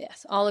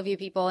 Yes, all of you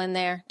people in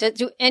there.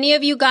 Do any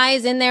of you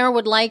guys in there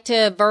would like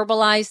to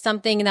verbalize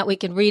something that we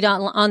could read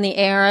on the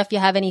air? If you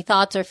have any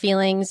thoughts or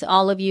feelings,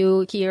 all of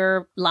you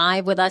here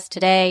live with us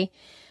today.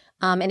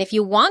 And if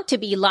you want to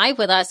be live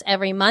with us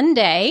every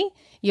Monday,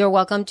 you're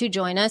welcome to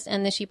join us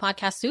in the She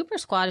Podcast Super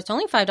Squad. It's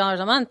only $5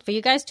 a month for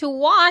you guys to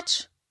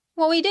watch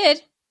what we do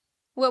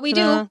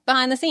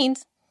behind the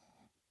scenes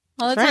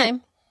all the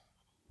time.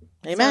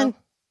 Amen.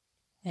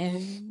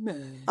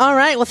 Amen. All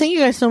right. Well, thank you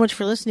guys so much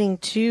for listening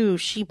to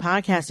She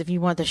Podcast. If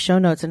you want the show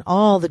notes and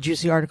all the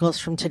juicy articles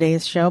from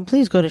today's show,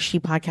 please go to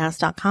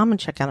shepodcast.com and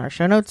check out our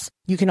show notes.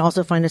 You can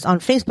also find us on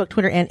Facebook,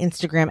 Twitter, and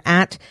Instagram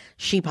at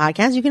She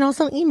Podcast. You can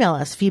also email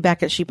us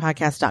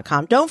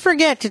feedback@shepodcast.com. Don't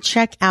forget to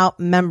check out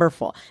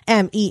Memberful,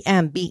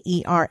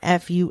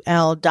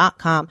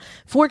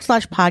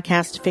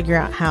 memberful.com/podcast to figure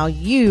out how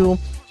you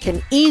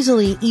can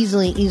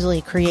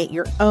easily create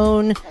your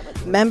own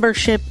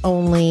membership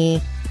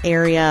only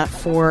area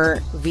for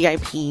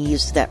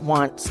VIPs that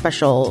want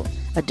special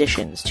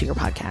additions to your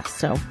podcast.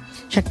 So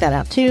check that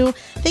out too.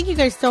 Thank you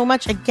guys so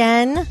much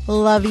again.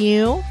 Love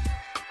you.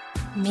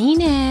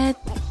 Mean it.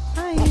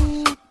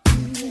 Bye.